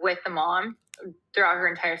with the mom throughout her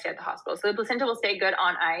entire stay at the hospital. So the placenta will stay good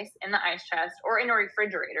on ice in the ice chest or in a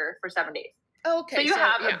refrigerator for 7 days. Okay. So you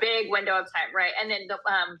have a big window of time, right? And then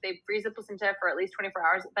they freeze the placenta for at least 24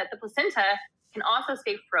 hours, but the placenta can also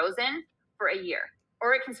stay frozen for a year,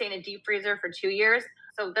 or it can stay in a deep freezer for 2 years.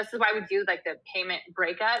 So this is why we do like the payment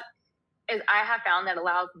breakup, is I have found that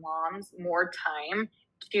allows moms more time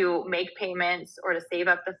to make payments or to save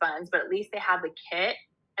up the funds, but at least they have the kit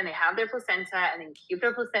and they have their placenta and then keep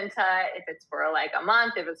their placenta if it's for like a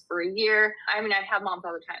month, if it's for a year. I mean, I have moms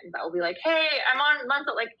all the time that will be like, hey, I'm on month,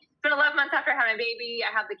 like it's been 11 months after I had my baby.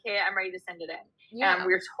 I have the kit. I'm ready to send it in. Yeah. And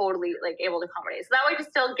we're totally like able to accommodate. So that way just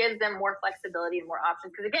still gives them more flexibility and more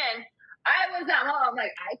options. Because again, I was that mom,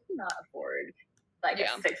 like I cannot afford like a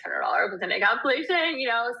 $600 placenta encapsulation, you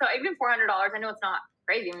know? So even $400, I know it's not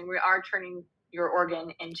crazy. I mean, we are turning your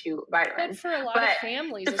organ into vitamins. But for a lot of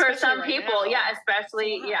families, for some right people, now,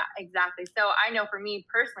 especially, exactly. So I know for me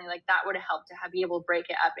personally, like that would help to be able to break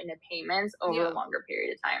it up into payments over a longer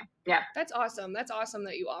period of time. Yeah. That's awesome. That's awesome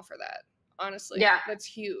that you offer that. Honestly. Yeah. That's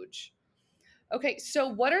huge. Okay. So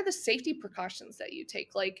what are the safety precautions that you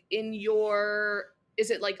take? Like is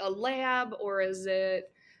it like a lab, or is it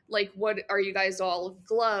like, what are you guys all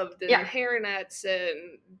gloved and hairnets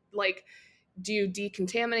and like, do you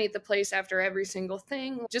decontaminate the place after every single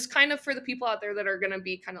thing? Just kind of for the people out there that are going to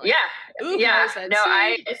be kind of like,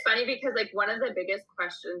 it's funny because like some of the biggest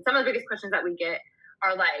questions that we get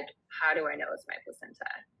are like, how do I know it's my placenta?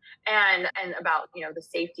 And about, you know, the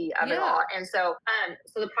safety of it all. And so,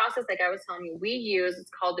 the process, like I was telling you, we use,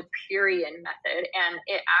 it's called the Purian method, and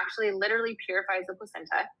it actually literally purifies the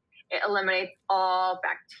placenta. It eliminates all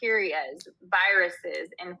bacterias, viruses,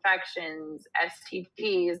 infections,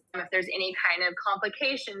 STDs. If there's any kind of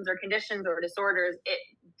complications or conditions or disorders, it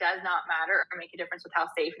does not matter or make a difference with how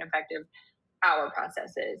safe and effective our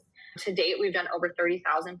process is. To date, we've done over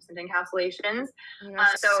 30,000 placenta encapsulations.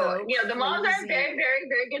 So you know, the moms are in very, very,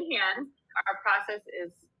 very good hands. Our process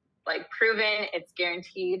is like proven, it's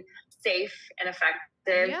guaranteed, safe and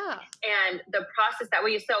effective. Yeah. And the process that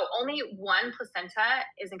we use, so only one placenta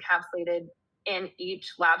is encapsulated in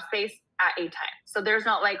each lab space at a time. So there's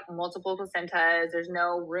not like multiple placentas. There's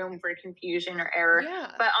no room for confusion or error.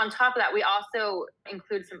 Yeah. But on top of that, we also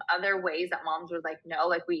include some other ways that moms would like know.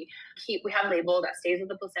 Like we have a label that stays with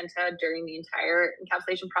the placenta during the entire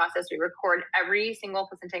encapsulation process. We record every single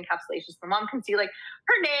placenta encapsulation so the mom can see like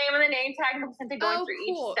her name and the name tag and the placenta going through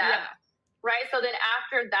each step. Yeah. Right. So then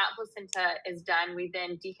after that placenta is done, we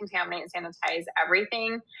then decontaminate and sanitize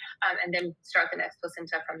everything and then start the next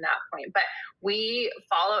placenta from that point. But we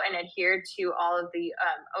follow and adhere to all of the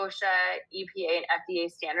OSHA, EPA, and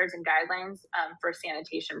FDA standards and guidelines for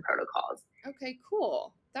sanitation protocols. Okay,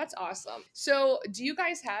 cool. That's awesome. So do you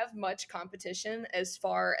guys have much competition as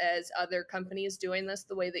far as other companies doing this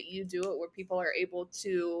the way that you do it, where people are able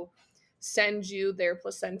to send you their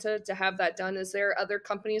placenta to have that done? Is there other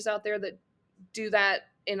companies out there that do that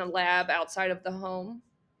in a lab outside of the home?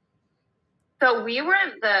 So we were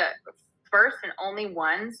the first and only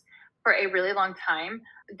ones for a really long time.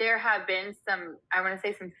 There have been some, I want to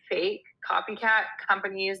say some fake copycat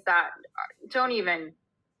companies that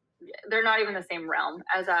they're not even the same realm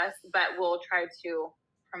as us, but will try to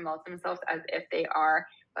promote themselves as if they are,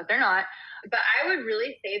 but they're not. But I would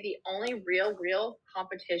really say the only real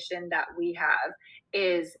competition that we have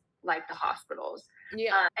is like the hospitals.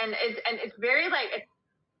 Yeah. And it's very like, it's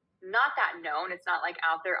not that known. It's not like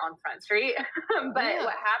out there on Front Street. But yeah.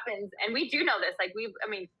 What happens, and we do know this, like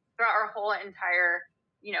throughout our whole entire,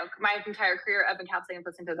 my entire career of encapsulating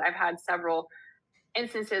placentas, I've had several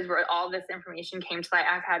instances where all this information came to light.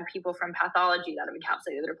 I've had people from pathology that have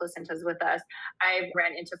encapsulated their placentas with us. I've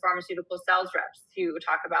ran into pharmaceutical sales reps to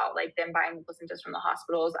talk about like them buying the placentas from the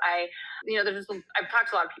hospitals. I've talked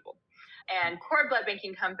to a lot of people, and cord blood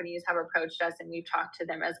banking companies have approached us and we've talked to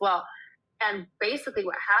them as well. And basically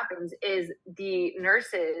what happens is the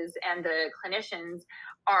nurses and the clinicians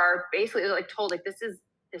are basically like told like, this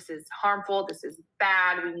is harmful. This is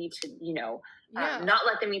bad. We need to, not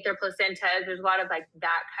let them eat their placentas. There's a lot of like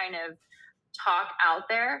that kind of talk out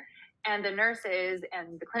there. And the nurses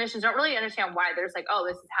and the clinicians don't really understand why. There's like, oh,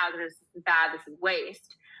 this is hazardous. This is bad. This is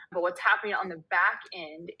waste. But what's happening on the back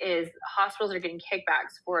end is hospitals are getting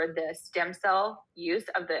kickbacks for the stem cell use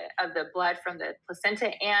of the blood from the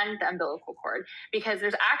placenta and the umbilical cord, because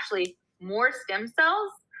there's actually more stem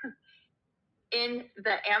cells in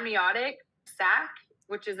the amniotic sac,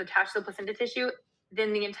 which is attached to the placenta tissue,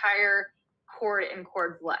 than the entire cord and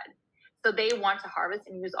cord blood. So they want to harvest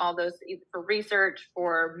and use all those for research,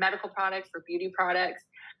 for medical products, for beauty products.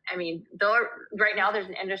 I mean, right now there's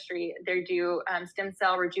an industry, they do stem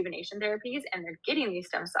cell rejuvenation therapies, and they're getting these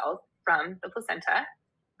stem cells from the placenta,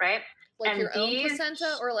 right? Like and your own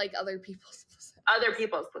placenta or like other people's placenta? Other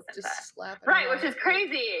people's placenta. Just slap it. Right, which is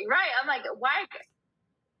crazy, right? I'm like, why?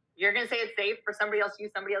 You're going to say it's safe for somebody else to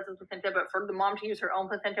use somebody else's placenta, but for the mom to use her own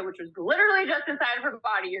placenta, which was literally just inside of her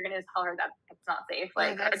body, you're going to tell her that it's not safe.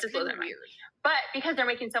 Like, that's just wasn't weird. But because they're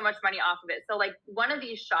making so much money off of it. So like one of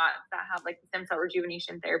these shots that have like the stem cell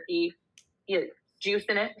rejuvenation therapy juice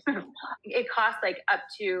in it, it costs like up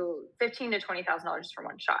to $15,000 to $20,000 just for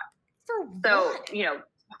one shot. For what? So,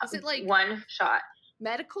 is it like one shot?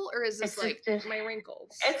 Medical, or is this like my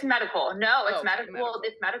wrinkles? It's medical. No, it's medical. Well,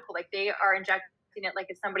 it's medical. Like they are injecting it like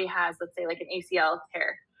if somebody has, let's say, like an ACL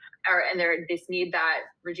tear, and they just need that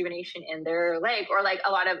rejuvenation in their leg, or like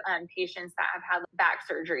a lot of patients that have had back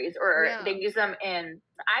surgeries, or they use them in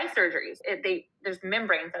eye surgeries. There's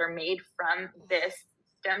membranes that are made from this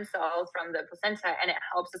stem cell from the placenta, and it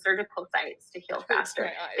helps the surgical sites to heal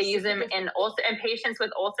faster. They use them in patients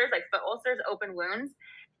with ulcers, like foot ulcers, open wounds.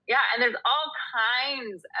 Yeah, and there's all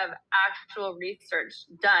kinds of actual research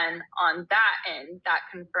done on that end that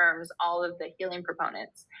confirms all of the healing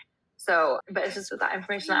proponents. So, but it's just with that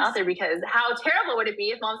information out there, because how terrible would it be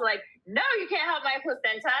if moms were like, no, you can't have my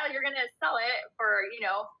placenta. You're going to sell it for,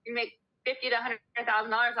 you make $50,000 to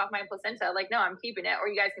 $100,000 off my placenta. Like, no, I'm keeping it, or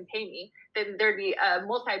you guys can pay me. Then there'd be a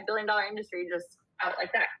multi-billion-dollar industry just out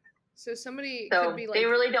like that. So somebody could be like, they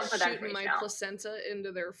really don't put shooting my placenta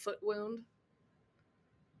into their foot wound.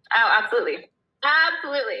 Oh, absolutely.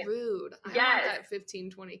 Absolutely. Rude. I want that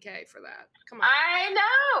 15, 20K for that. Come on. I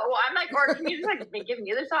know. Well, I'm like, or can you just like give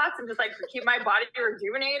me the shots and just like keep my body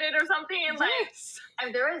rejuvenated or something? Yes.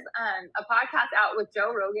 Like, there was a podcast out with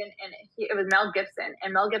Joe Rogan, and it was Mel Gibson,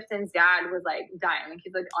 and Mel Gibson's dad was like dying. Like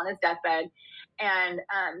he's like on his deathbed, and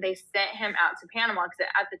they sent him out to Panama,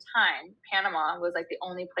 because at the time Panama was like the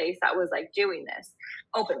only place that was like doing this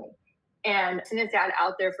openly. And sent his dad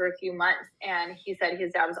out there for a few months, and he said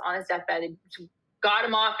his dad was on his deathbed and got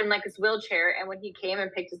him off in like his wheelchair. And when he came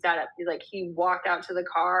and picked his dad up, he walked out to the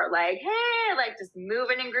car like, hey, like just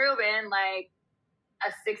moving and grooving like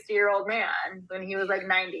a 60-year-old man when he was like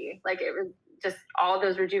 90. Like it was just all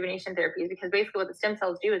those rejuvenation therapies, because basically what the stem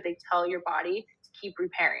cells do is they tell your body to keep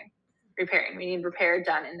repairing. We need repair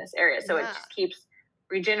done in this area. So it just keeps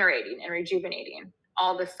regenerating and rejuvenating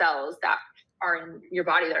all the cells that are in your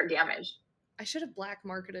body that are damaged. I should have black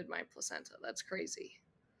marketed my placenta. That's crazy.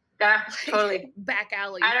 Yeah, totally. Back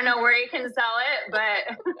alley. I don't know where you can sell it,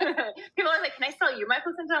 but people are like, can I sell you my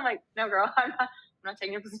placenta? I'm like, no, girl, I'm not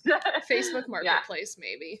taking your placenta. Facebook Marketplace,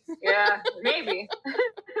 maybe. Yeah, maybe.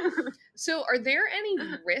 So are there any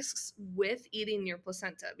risks with eating your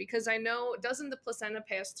placenta? Because I know, doesn't the placenta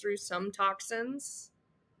pass through some toxins?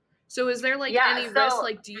 So is there any risk?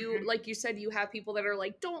 Like, do you, like you said, you have people that are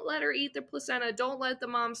like, don't let her eat the placenta. Don't let the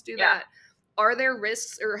moms do that. Are there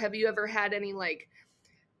risks, or have you ever had any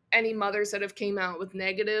mothers that have came out with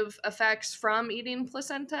negative effects from eating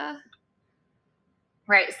placenta?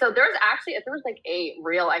 Right. So there was a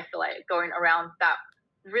reel, I feel like, going around that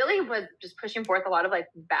really was just pushing forth a lot of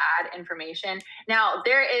bad information. Now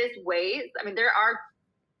there are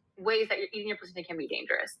ways that you're eating your placenta can be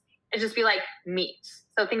dangerous. It just be like meat.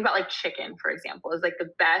 So think about chicken, for example, is the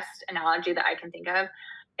best analogy that I can think of.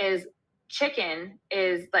 Is chicken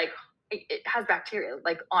is it has bacteria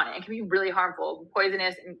on it. It can be really harmful,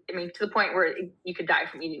 poisonous, and to the point where you could die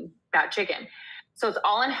from eating bad chicken. So it's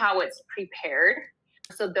all in how it's prepared.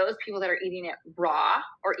 So those people that are eating it raw,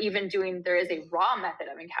 or even there is a raw method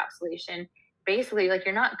of encapsulation. Basically,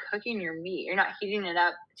 you're not cooking your meat. You're not heating it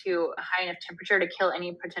up to a high enough temperature to kill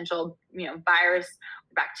any potential, virus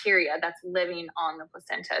or bacteria that's living on the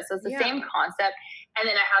placenta. So it's the same concept. And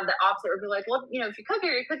then I have the opposite where people are like, well, if you cook it,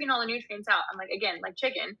 you're cooking all the nutrients out. I'm like, again, like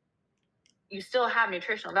chicken, you still have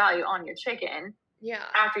nutritional value on your chicken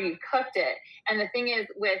after you've cooked it. And the thing is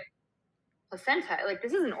with placenta,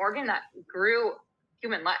 this is an organ that grew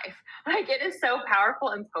human life. It is so powerful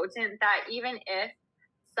and potent that even if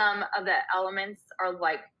some of the elements are the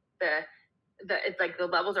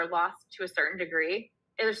levels are lost to a certain degree,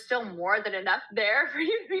 there's still more than enough there for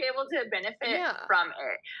you to be able to benefit from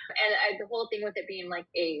it. And the whole thing with it being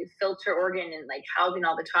a filter organ and housing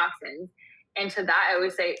all the toxins. And to that, I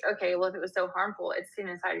always say, okay, well, if it was so harmful, it's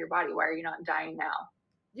sitting inside of your body. Why are you not dying now?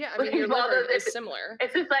 Yeah, I mean, your liver is similar.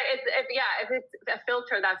 It's just if it's a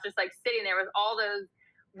filter that's just sitting there with all those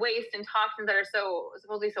waste and toxins that are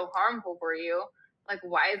supposedly so harmful for you,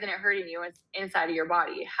 why isn't it hurting you inside of your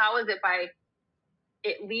body? How is it by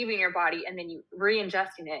it leaving your body and then you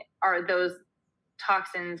re-ingesting it, are those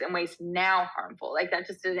toxins and waste now harmful? That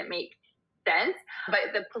just doesn't make sense.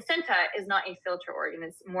 But the placenta is not a filter organ.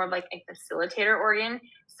 It's more like a facilitator organ.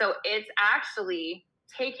 So it's actually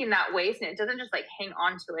taking that waste, and it doesn't just hang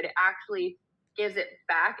on to it. It actually gives it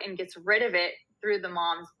back and gets rid of it through the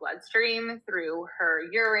mom's bloodstream, through her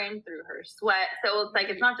urine, through her sweat. So it's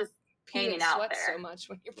it's not just hanging out there. So much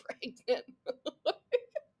when you're pregnant.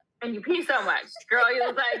 And you pee so much, girl.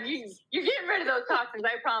 You're getting rid of those toxins,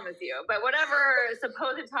 I promise you. But whatever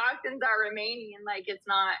supposed toxins are remaining, it's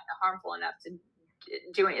not harmful enough to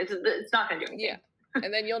do it. It's not going to do anything. Yeah.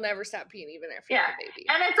 And then you'll never stop peeing even after you have a baby.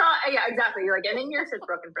 And it's all, exactly. And then your shit's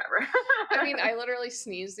broken forever. I mean, I literally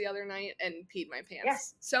sneezed the other night and peed my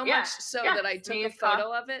pants. So much so that I took a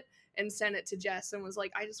photo of it and sent it to Jess and was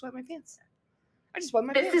like, I just wet my pants. This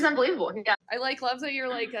is unbelievable. Yeah. I love that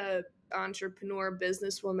you're a entrepreneur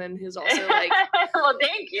businesswoman who's also well,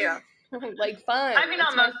 thank you. Fun. I mean,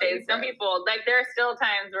 on most days, some people, there are still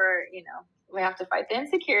times where, we have to fight the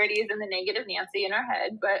insecurities and the negative Nancy in our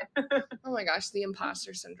head, but oh my gosh, the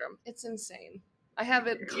imposter syndrome. It's insane. I have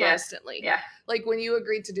it constantly. Yeah. When you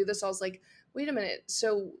agreed to do this, I was like, wait a minute.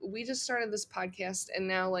 So we just started this podcast and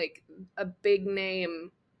now a big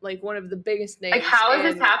name, one of the biggest names. How is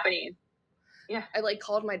this happening? Yeah. I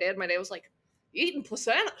called my dad. My dad was like, you eating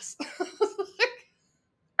placentas?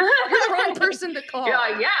 You're the wrong person to call. You're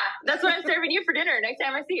like, yeah, that's what I'm serving you for dinner next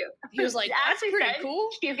time I see you. He was like, that's pretty cool.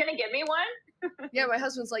 She's going to give me one. Yeah, my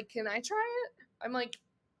husband's like, can I try it? I'm like,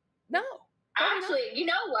 no. Actually, you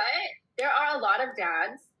know what? There are a lot of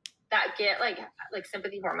dads that get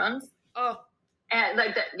sympathy hormones. Oh. And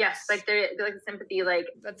they're sympathy,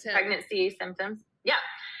 that's him. Pregnancy symptoms. Yeah.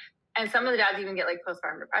 And some of the dads even get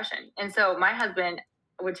postpartum depression. And so my husband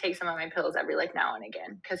would take some of my pills every now and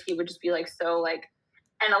again, because he would just be so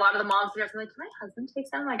and a lot of the moms are like, can my husband take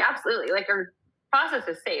some? Absolutely. Our process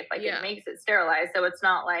is safe. It makes it sterilized. So it's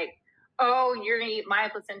not oh, you're going to eat my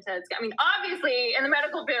placenta. I mean, obviously in the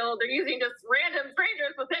medical field, they're using just random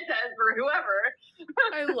strangers' placentas for whoever.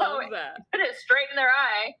 I love that. Put it straight in their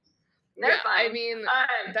eye. They're Yeah, I fine. mean,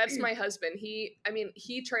 that's my husband.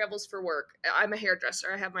 He travels for work. I'm a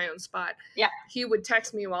hairdresser. I have my own spot. Yeah. He would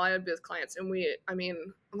text me while I would be with clients, and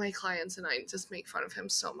my clients and I just make fun of him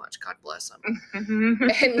so much. God bless him.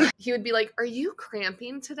 And he would be like, "Are you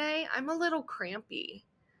cramping today? I'm a little crampy."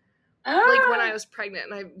 Like when I was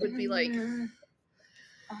pregnant, and I would be like,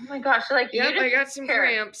 "Oh my gosh!" Like, "Yep, I got some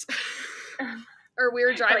cramps." Or we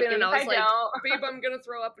were driving, Like, and I was like, don't. "Babe, I'm gonna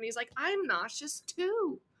throw up," and he's like, "I'm nauseous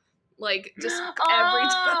too." Like, just Oh, every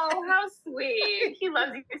time. Oh, how sweet. He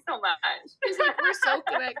loves you so much. He's like, "We're so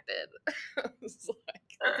connected." I was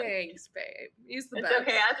like, "Thanks, babe. He's the best." It's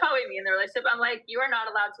okay. That's probably me in the relationship. I'm like, you are not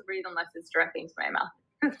allowed to breathe unless it's directly into my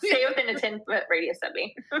mouth. Stay within a 10-foot radius of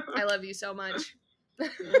me. I love you so much.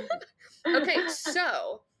 Okay,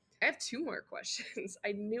 so I have 2 more questions.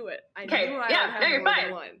 I knew it. I knew I would have more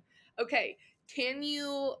than one. Okay, can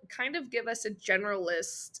you kind of give us a general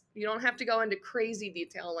list? You don't have to go into crazy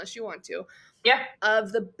detail unless you want to. Yeah.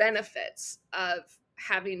 Of the benefits of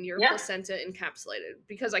having your placenta encapsulated,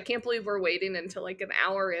 because I can't believe we're waiting until like an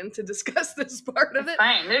hour in to discuss this part of it.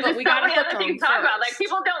 Fine. There's but just we so gotta many other things to talk about. Like, first.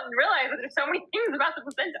 people don't realize that there's so many things about the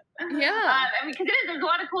placenta. Yeah. I mean, because there's a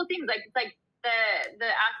lot of cool things. Like the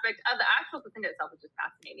aspect of the actual placenta itself is just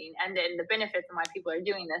fascinating, and then the benefits and why people are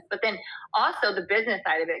doing this. But then also the business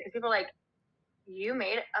side of it, because people are like, you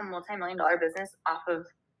made a multi-million-dollar business off of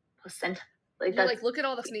placenta. Like, you're like, look at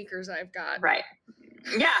all the sneakers I've got. Right.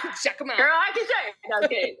 Yeah. Check them out. Girl, I can show you.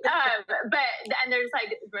 Okay. And there's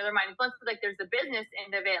like, brother mind influence, like there's the business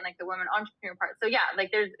end of it and like the women entrepreneur part. So yeah, like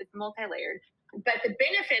it's multi-layered. But the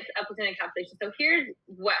benefits of placenta encapsulation. So here's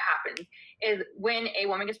what happens is when a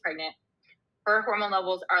woman gets pregnant, her hormone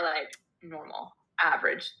levels are like normal,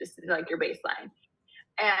 average. This is like your baseline.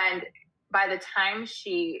 And by the time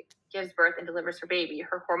she gives birth and delivers her baby,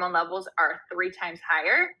 her hormone levels are 3 times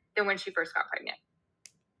higher than when she first got pregnant.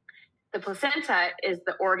 The placenta is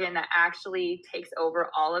the organ that actually takes over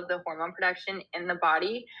all of the hormone production in the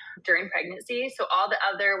body during pregnancy. So all the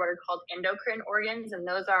other what are called endocrine organs, and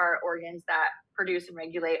those are organs that produce and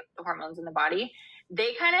regulate the hormones in the body,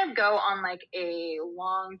 they kind of go on like a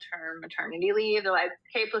long-term maternity leave. They're like,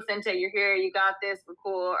 hey, placenta, you're here. You got this. We're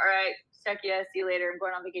cool. All right. Check you. See you later. I'm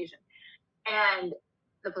going on vacation. And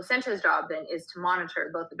the placenta's job then is to monitor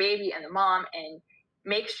both the baby and the mom and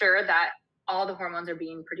make sure that all the hormones are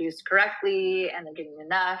being produced correctly and they're getting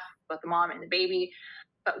enough, both the mom and the baby.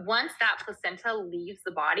 But once that placenta leaves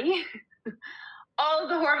the body, all of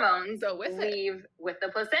the hormones leave with the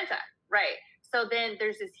placenta. Right. So then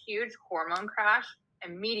there's this huge hormone crash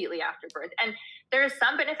immediately after birth. And there's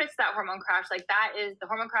some benefits to that hormone crash. Like that is, the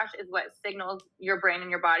hormone crash is what signals your brain and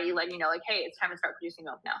your body, letting you know, like, hey, it's time to start producing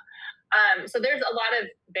milk now. So there's a lot of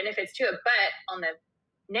benefits to it. But on the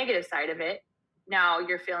negative side of it, now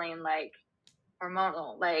you're feeling like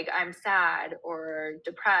hormonal, like I'm sad or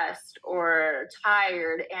depressed or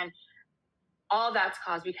tired, and all that's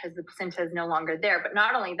caused because the placenta is no longer there. But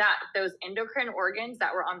not only that, those endocrine organs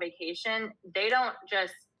that were on vacation, they don't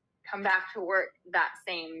just come back to work that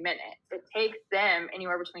same minute. It takes them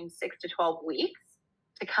anywhere between 6 to 12 weeks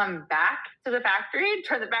to come back to the factory,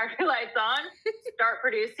 turn the factory lights on, start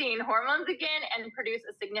producing hormones again, and produce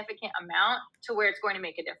a significant amount to where it's going to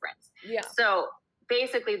make a difference. Yeah. So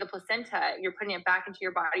basically the placenta, you're putting it back into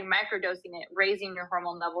your body, microdosing it, raising your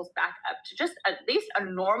hormone levels back up to just at least a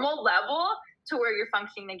normal level to where you're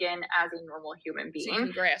functioning again as a normal human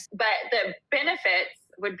being. But the benefits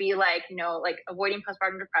would be like, like avoiding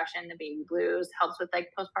postpartum depression, the baby blues, helps with like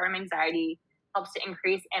postpartum anxiety, helps to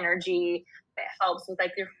increase energy. It helps with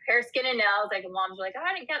like your hair, skin, and nails. Like moms are like,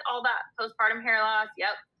 I didn't get all that postpartum hair loss.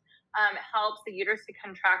 Yep. It helps the uterus to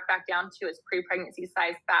contract back down to its pre-pregnancy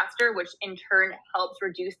size faster, which in turn helps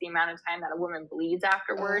reduce the amount of time that a woman bleeds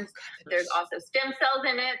afterwards. There's also stem cells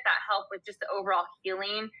in it that help with just the overall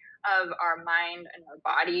healing of our mind and our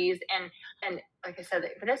bodies. And like I said,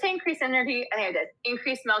 did I say increase energy? I think I did.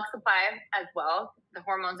 Increase milk supply as well. The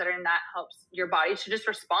hormones that are in that helps your body to just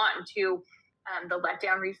respond to the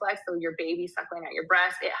letdown reflex. So your baby suckling at your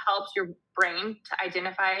breast, it helps your brain to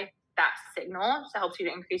identify that signal. So it helps you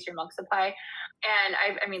to increase your milk supply. And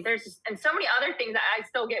I mean, there's just, and so many other things that I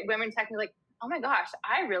still get women texting like, oh my gosh,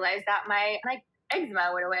 I realized that my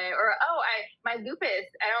eczema went away, or my lupus,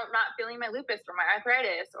 I'm not feeling my lupus or my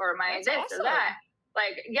arthritis or my this or that.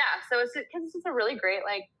 Like, yeah, so it's just a really great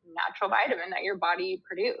like natural vitamin that your body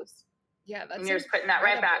produced. Yeah, that's, and you're just putting that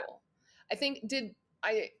right back. I think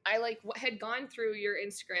I had gone through your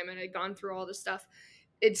Instagram and had gone through all the stuff.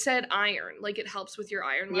 It said iron, like it helps with your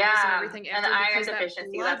iron levels and everything. And the iron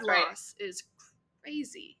deficiency, blood loss is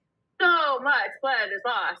crazy. so much blood is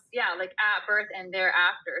lost. Yeah, like at birth and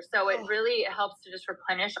thereafter. So it really helps to just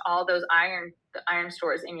replenish all those the iron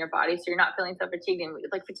stores in your body, so you're not feeling so fatigued. And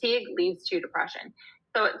like fatigue leads to depression.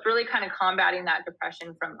 So it's really kind of combating that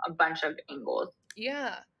depression from a bunch of angles.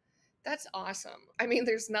 Yeah, that's awesome. I mean,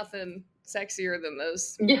 there's nothing sexier than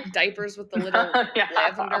those diapers with the little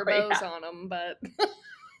lavender bows on them, but...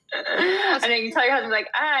 And then you tell your husband, like,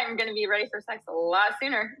 I'm going to be ready for sex a lot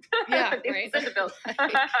sooner. Yeah, right.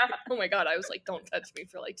 Oh my God, I was like, don't touch me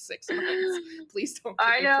for like 6 months. Please don't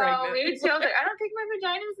get me pregnant. Me too. I was like, I don't think my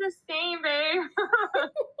vagina's the same, babe.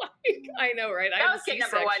 I know, right? That was kid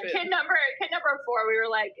number 1. Kid number 4, we were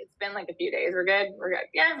like, it's been like a few days. We're good.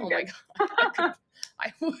 Yeah, we're good. My God.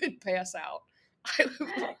 I would pass out. I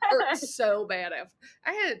would hurt so bad.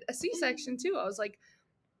 I had a C-section too. I was like,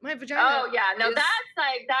 my vagina. Oh yeah, no, that's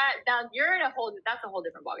like that. Now you're in that's a whole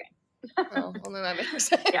different ballgame. Oh, well then that makes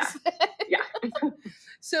sense. Yeah.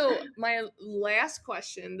 So my last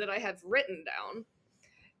question that I have written down: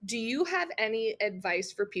 do you have any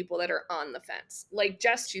advice for people that are on the fence? Like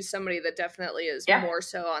Jess, she's somebody that definitely is more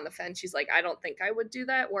so on the fence. She's like, I don't think I would do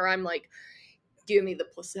that. Where I'm like, give me the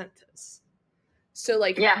placentas. So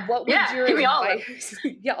like, what would your advice?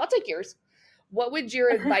 Yeah, I'll take yours. What would your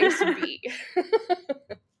advice be?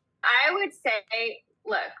 I would say,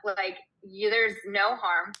 look, like there's no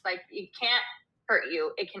harm. Like it can't hurt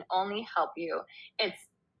you. It can only help you. It's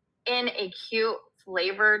in a cute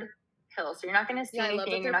flavored pill. So you're not going to see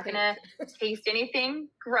anything. You're not going to taste anything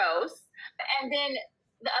gross. And then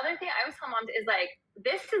the other thing I always tell moms is like,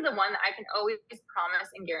 this is the one that I can always promise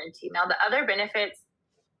and guarantee. Now the other benefits,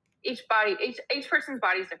 each person's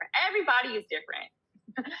body is different. Every body is different.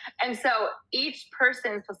 And so each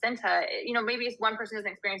person's placenta, maybe one person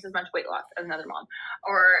doesn't experience as much weight loss as another mom,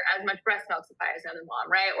 or as much breast milk supply as another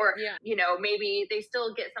mom, right? Or, maybe they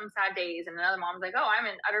still get some sad days and another mom's like, oh, I'm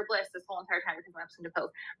in utter bliss this whole entire time because I'm placenta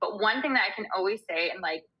pills. But one thing that I can always say and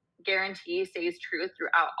like guarantee stays true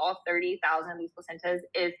throughout all 30,000 of these placentas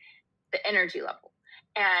is the energy level.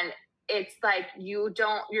 And it's like you're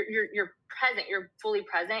present, you're fully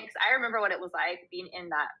present. Because I remember what it was like being in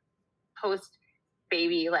that post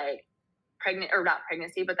baby, like pregnant or not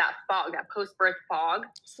pregnancy, but that fog, that post-birth fog.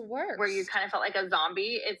 It's the worst. Where you kind of felt like a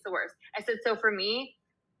zombie. It's the worst. I said, so for me,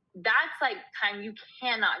 that's like time you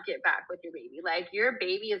cannot get back with your baby. Like your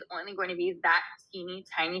baby is only going to be that teeny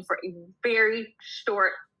tiny for a very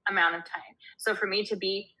short amount of time. So for me to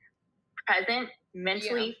be present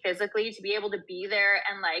mentally, physically, to be able to be there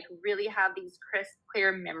and like really have these crisp,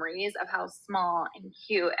 clear memories of how small and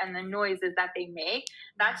cute and the noises that they make,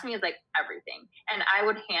 that to me is like everything. And I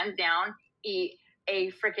would hands down eat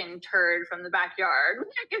a freaking turd from the backyard.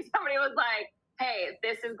 Like if somebody was like, hey,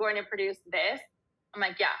 this is going to produce this, I'm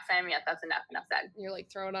like, yeah, sign me up. That's enough said. You're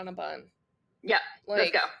like, throw it on a bun. Yeah,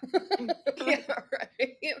 like, let's go. Yeah,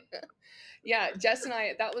 right. Yeah, Jess and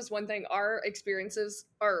I, that was one thing. Our experiences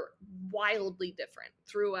are wildly different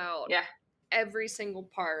throughout every single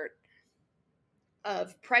part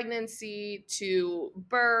of pregnancy to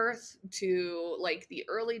birth to like the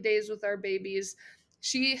early days with our babies.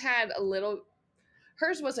 She had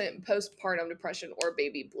hers wasn't postpartum depression or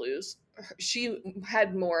baby blues. She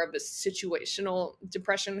had more of a situational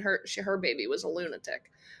depression. Her baby was a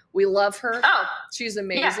lunatic. We love her. Oh, she's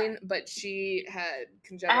amazing, but she had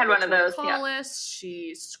congenital I had one of those.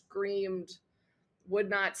 She screamed, would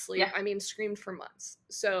not sleep. I mean, screamed for months.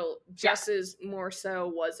 So Jess's more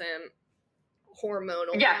so wasn't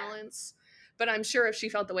hormonal balance. But I'm sure if she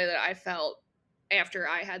felt the way that I felt after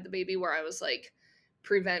I had the baby, where I was like,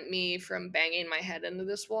 prevent me from banging my head into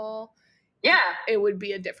this wall, it would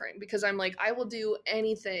be a different, because I'm like, I will do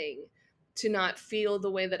anything to not feel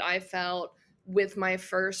the way that I felt with my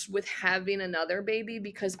first, with having another baby,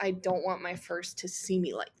 because I don't want my first to see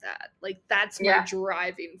me like that. Like that's my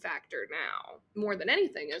driving factor now more than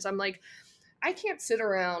anything, is I'm like, I can't sit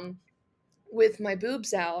around with my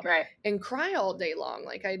boobs out and cry all day long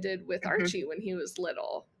like I did with Archie when he was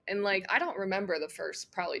little. And like, I don't remember the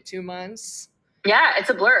first probably 2 months. Yeah, it's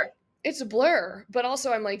a blur. It's a blur. But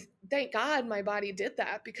also I'm like, thank God my body did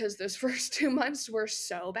that, because those first 2 months were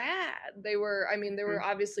so bad. They were, I mean, there were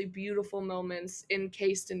obviously beautiful moments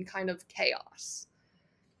encased in kind of chaos.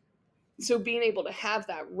 So being able to have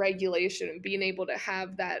that regulation and being able to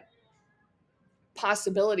have that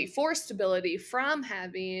possibility for stability from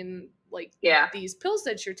having like these pills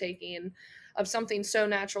that you're taking of something so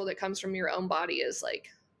natural that comes from your own body is like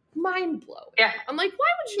mind blowing. Yeah. I'm like, why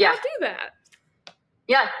would you not do that?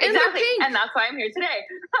 Yeah, And exactly. And that's why I'm here today.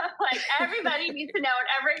 Like, everybody needs to know and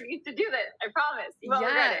everybody needs to do this. I promise. You won't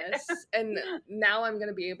regret it. And now I'm going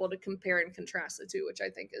to be able to compare and contrast the two, which I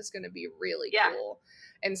think is going to be really cool.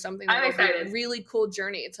 And something that will be a really cool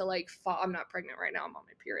journey to like, I'm not pregnant right now. I'm on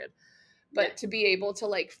my period. But to be able to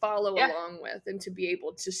like follow along with and to be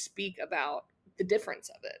able to speak about the difference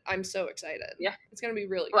of it. I'm so excited. Yeah. It's going to be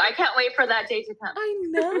really cool. I can't wait for that day to come. I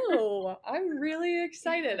know. I'm really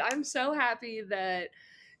excited. I'm so happy that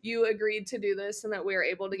you agreed to do this and that we were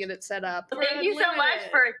able to get it set up. Thank you so much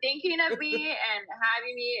for thinking of me and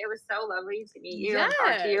having me. It was so lovely to meet you and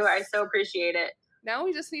talk to you. I so appreciate it. Now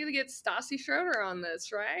we just need to get Stassi Schroeder on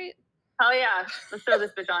this, right? Oh yeah, let's throw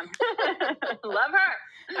this bitch on. Love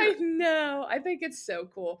her. I know. I think it's so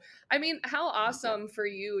cool. I mean, how awesome for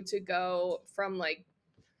you to go from like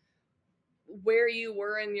where you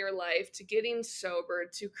were in your life to getting sober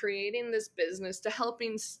to creating this business to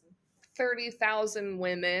helping 30,000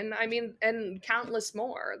 women. I mean, and countless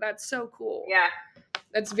more. That's so cool. Yeah.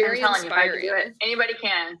 That's very inspiring. You, if I could do it. Anybody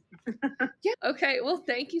can. Yeah. Okay. Well,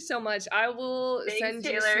 thank you so much. I will send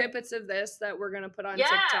you snippets of this that we're going to put on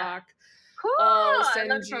TikTok. Cool. I'll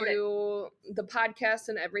send you the podcast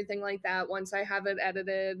and everything like that once I have it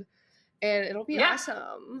edited, and it'll be awesome.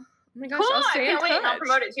 Oh my gosh, cool. I'll stay in touch. I can't wait. I'll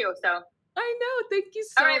promote it too. So I know. Thank you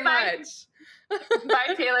so much.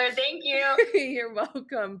 Bye, Taylor. Thank you. You're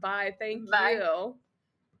welcome. Bye. Thank you.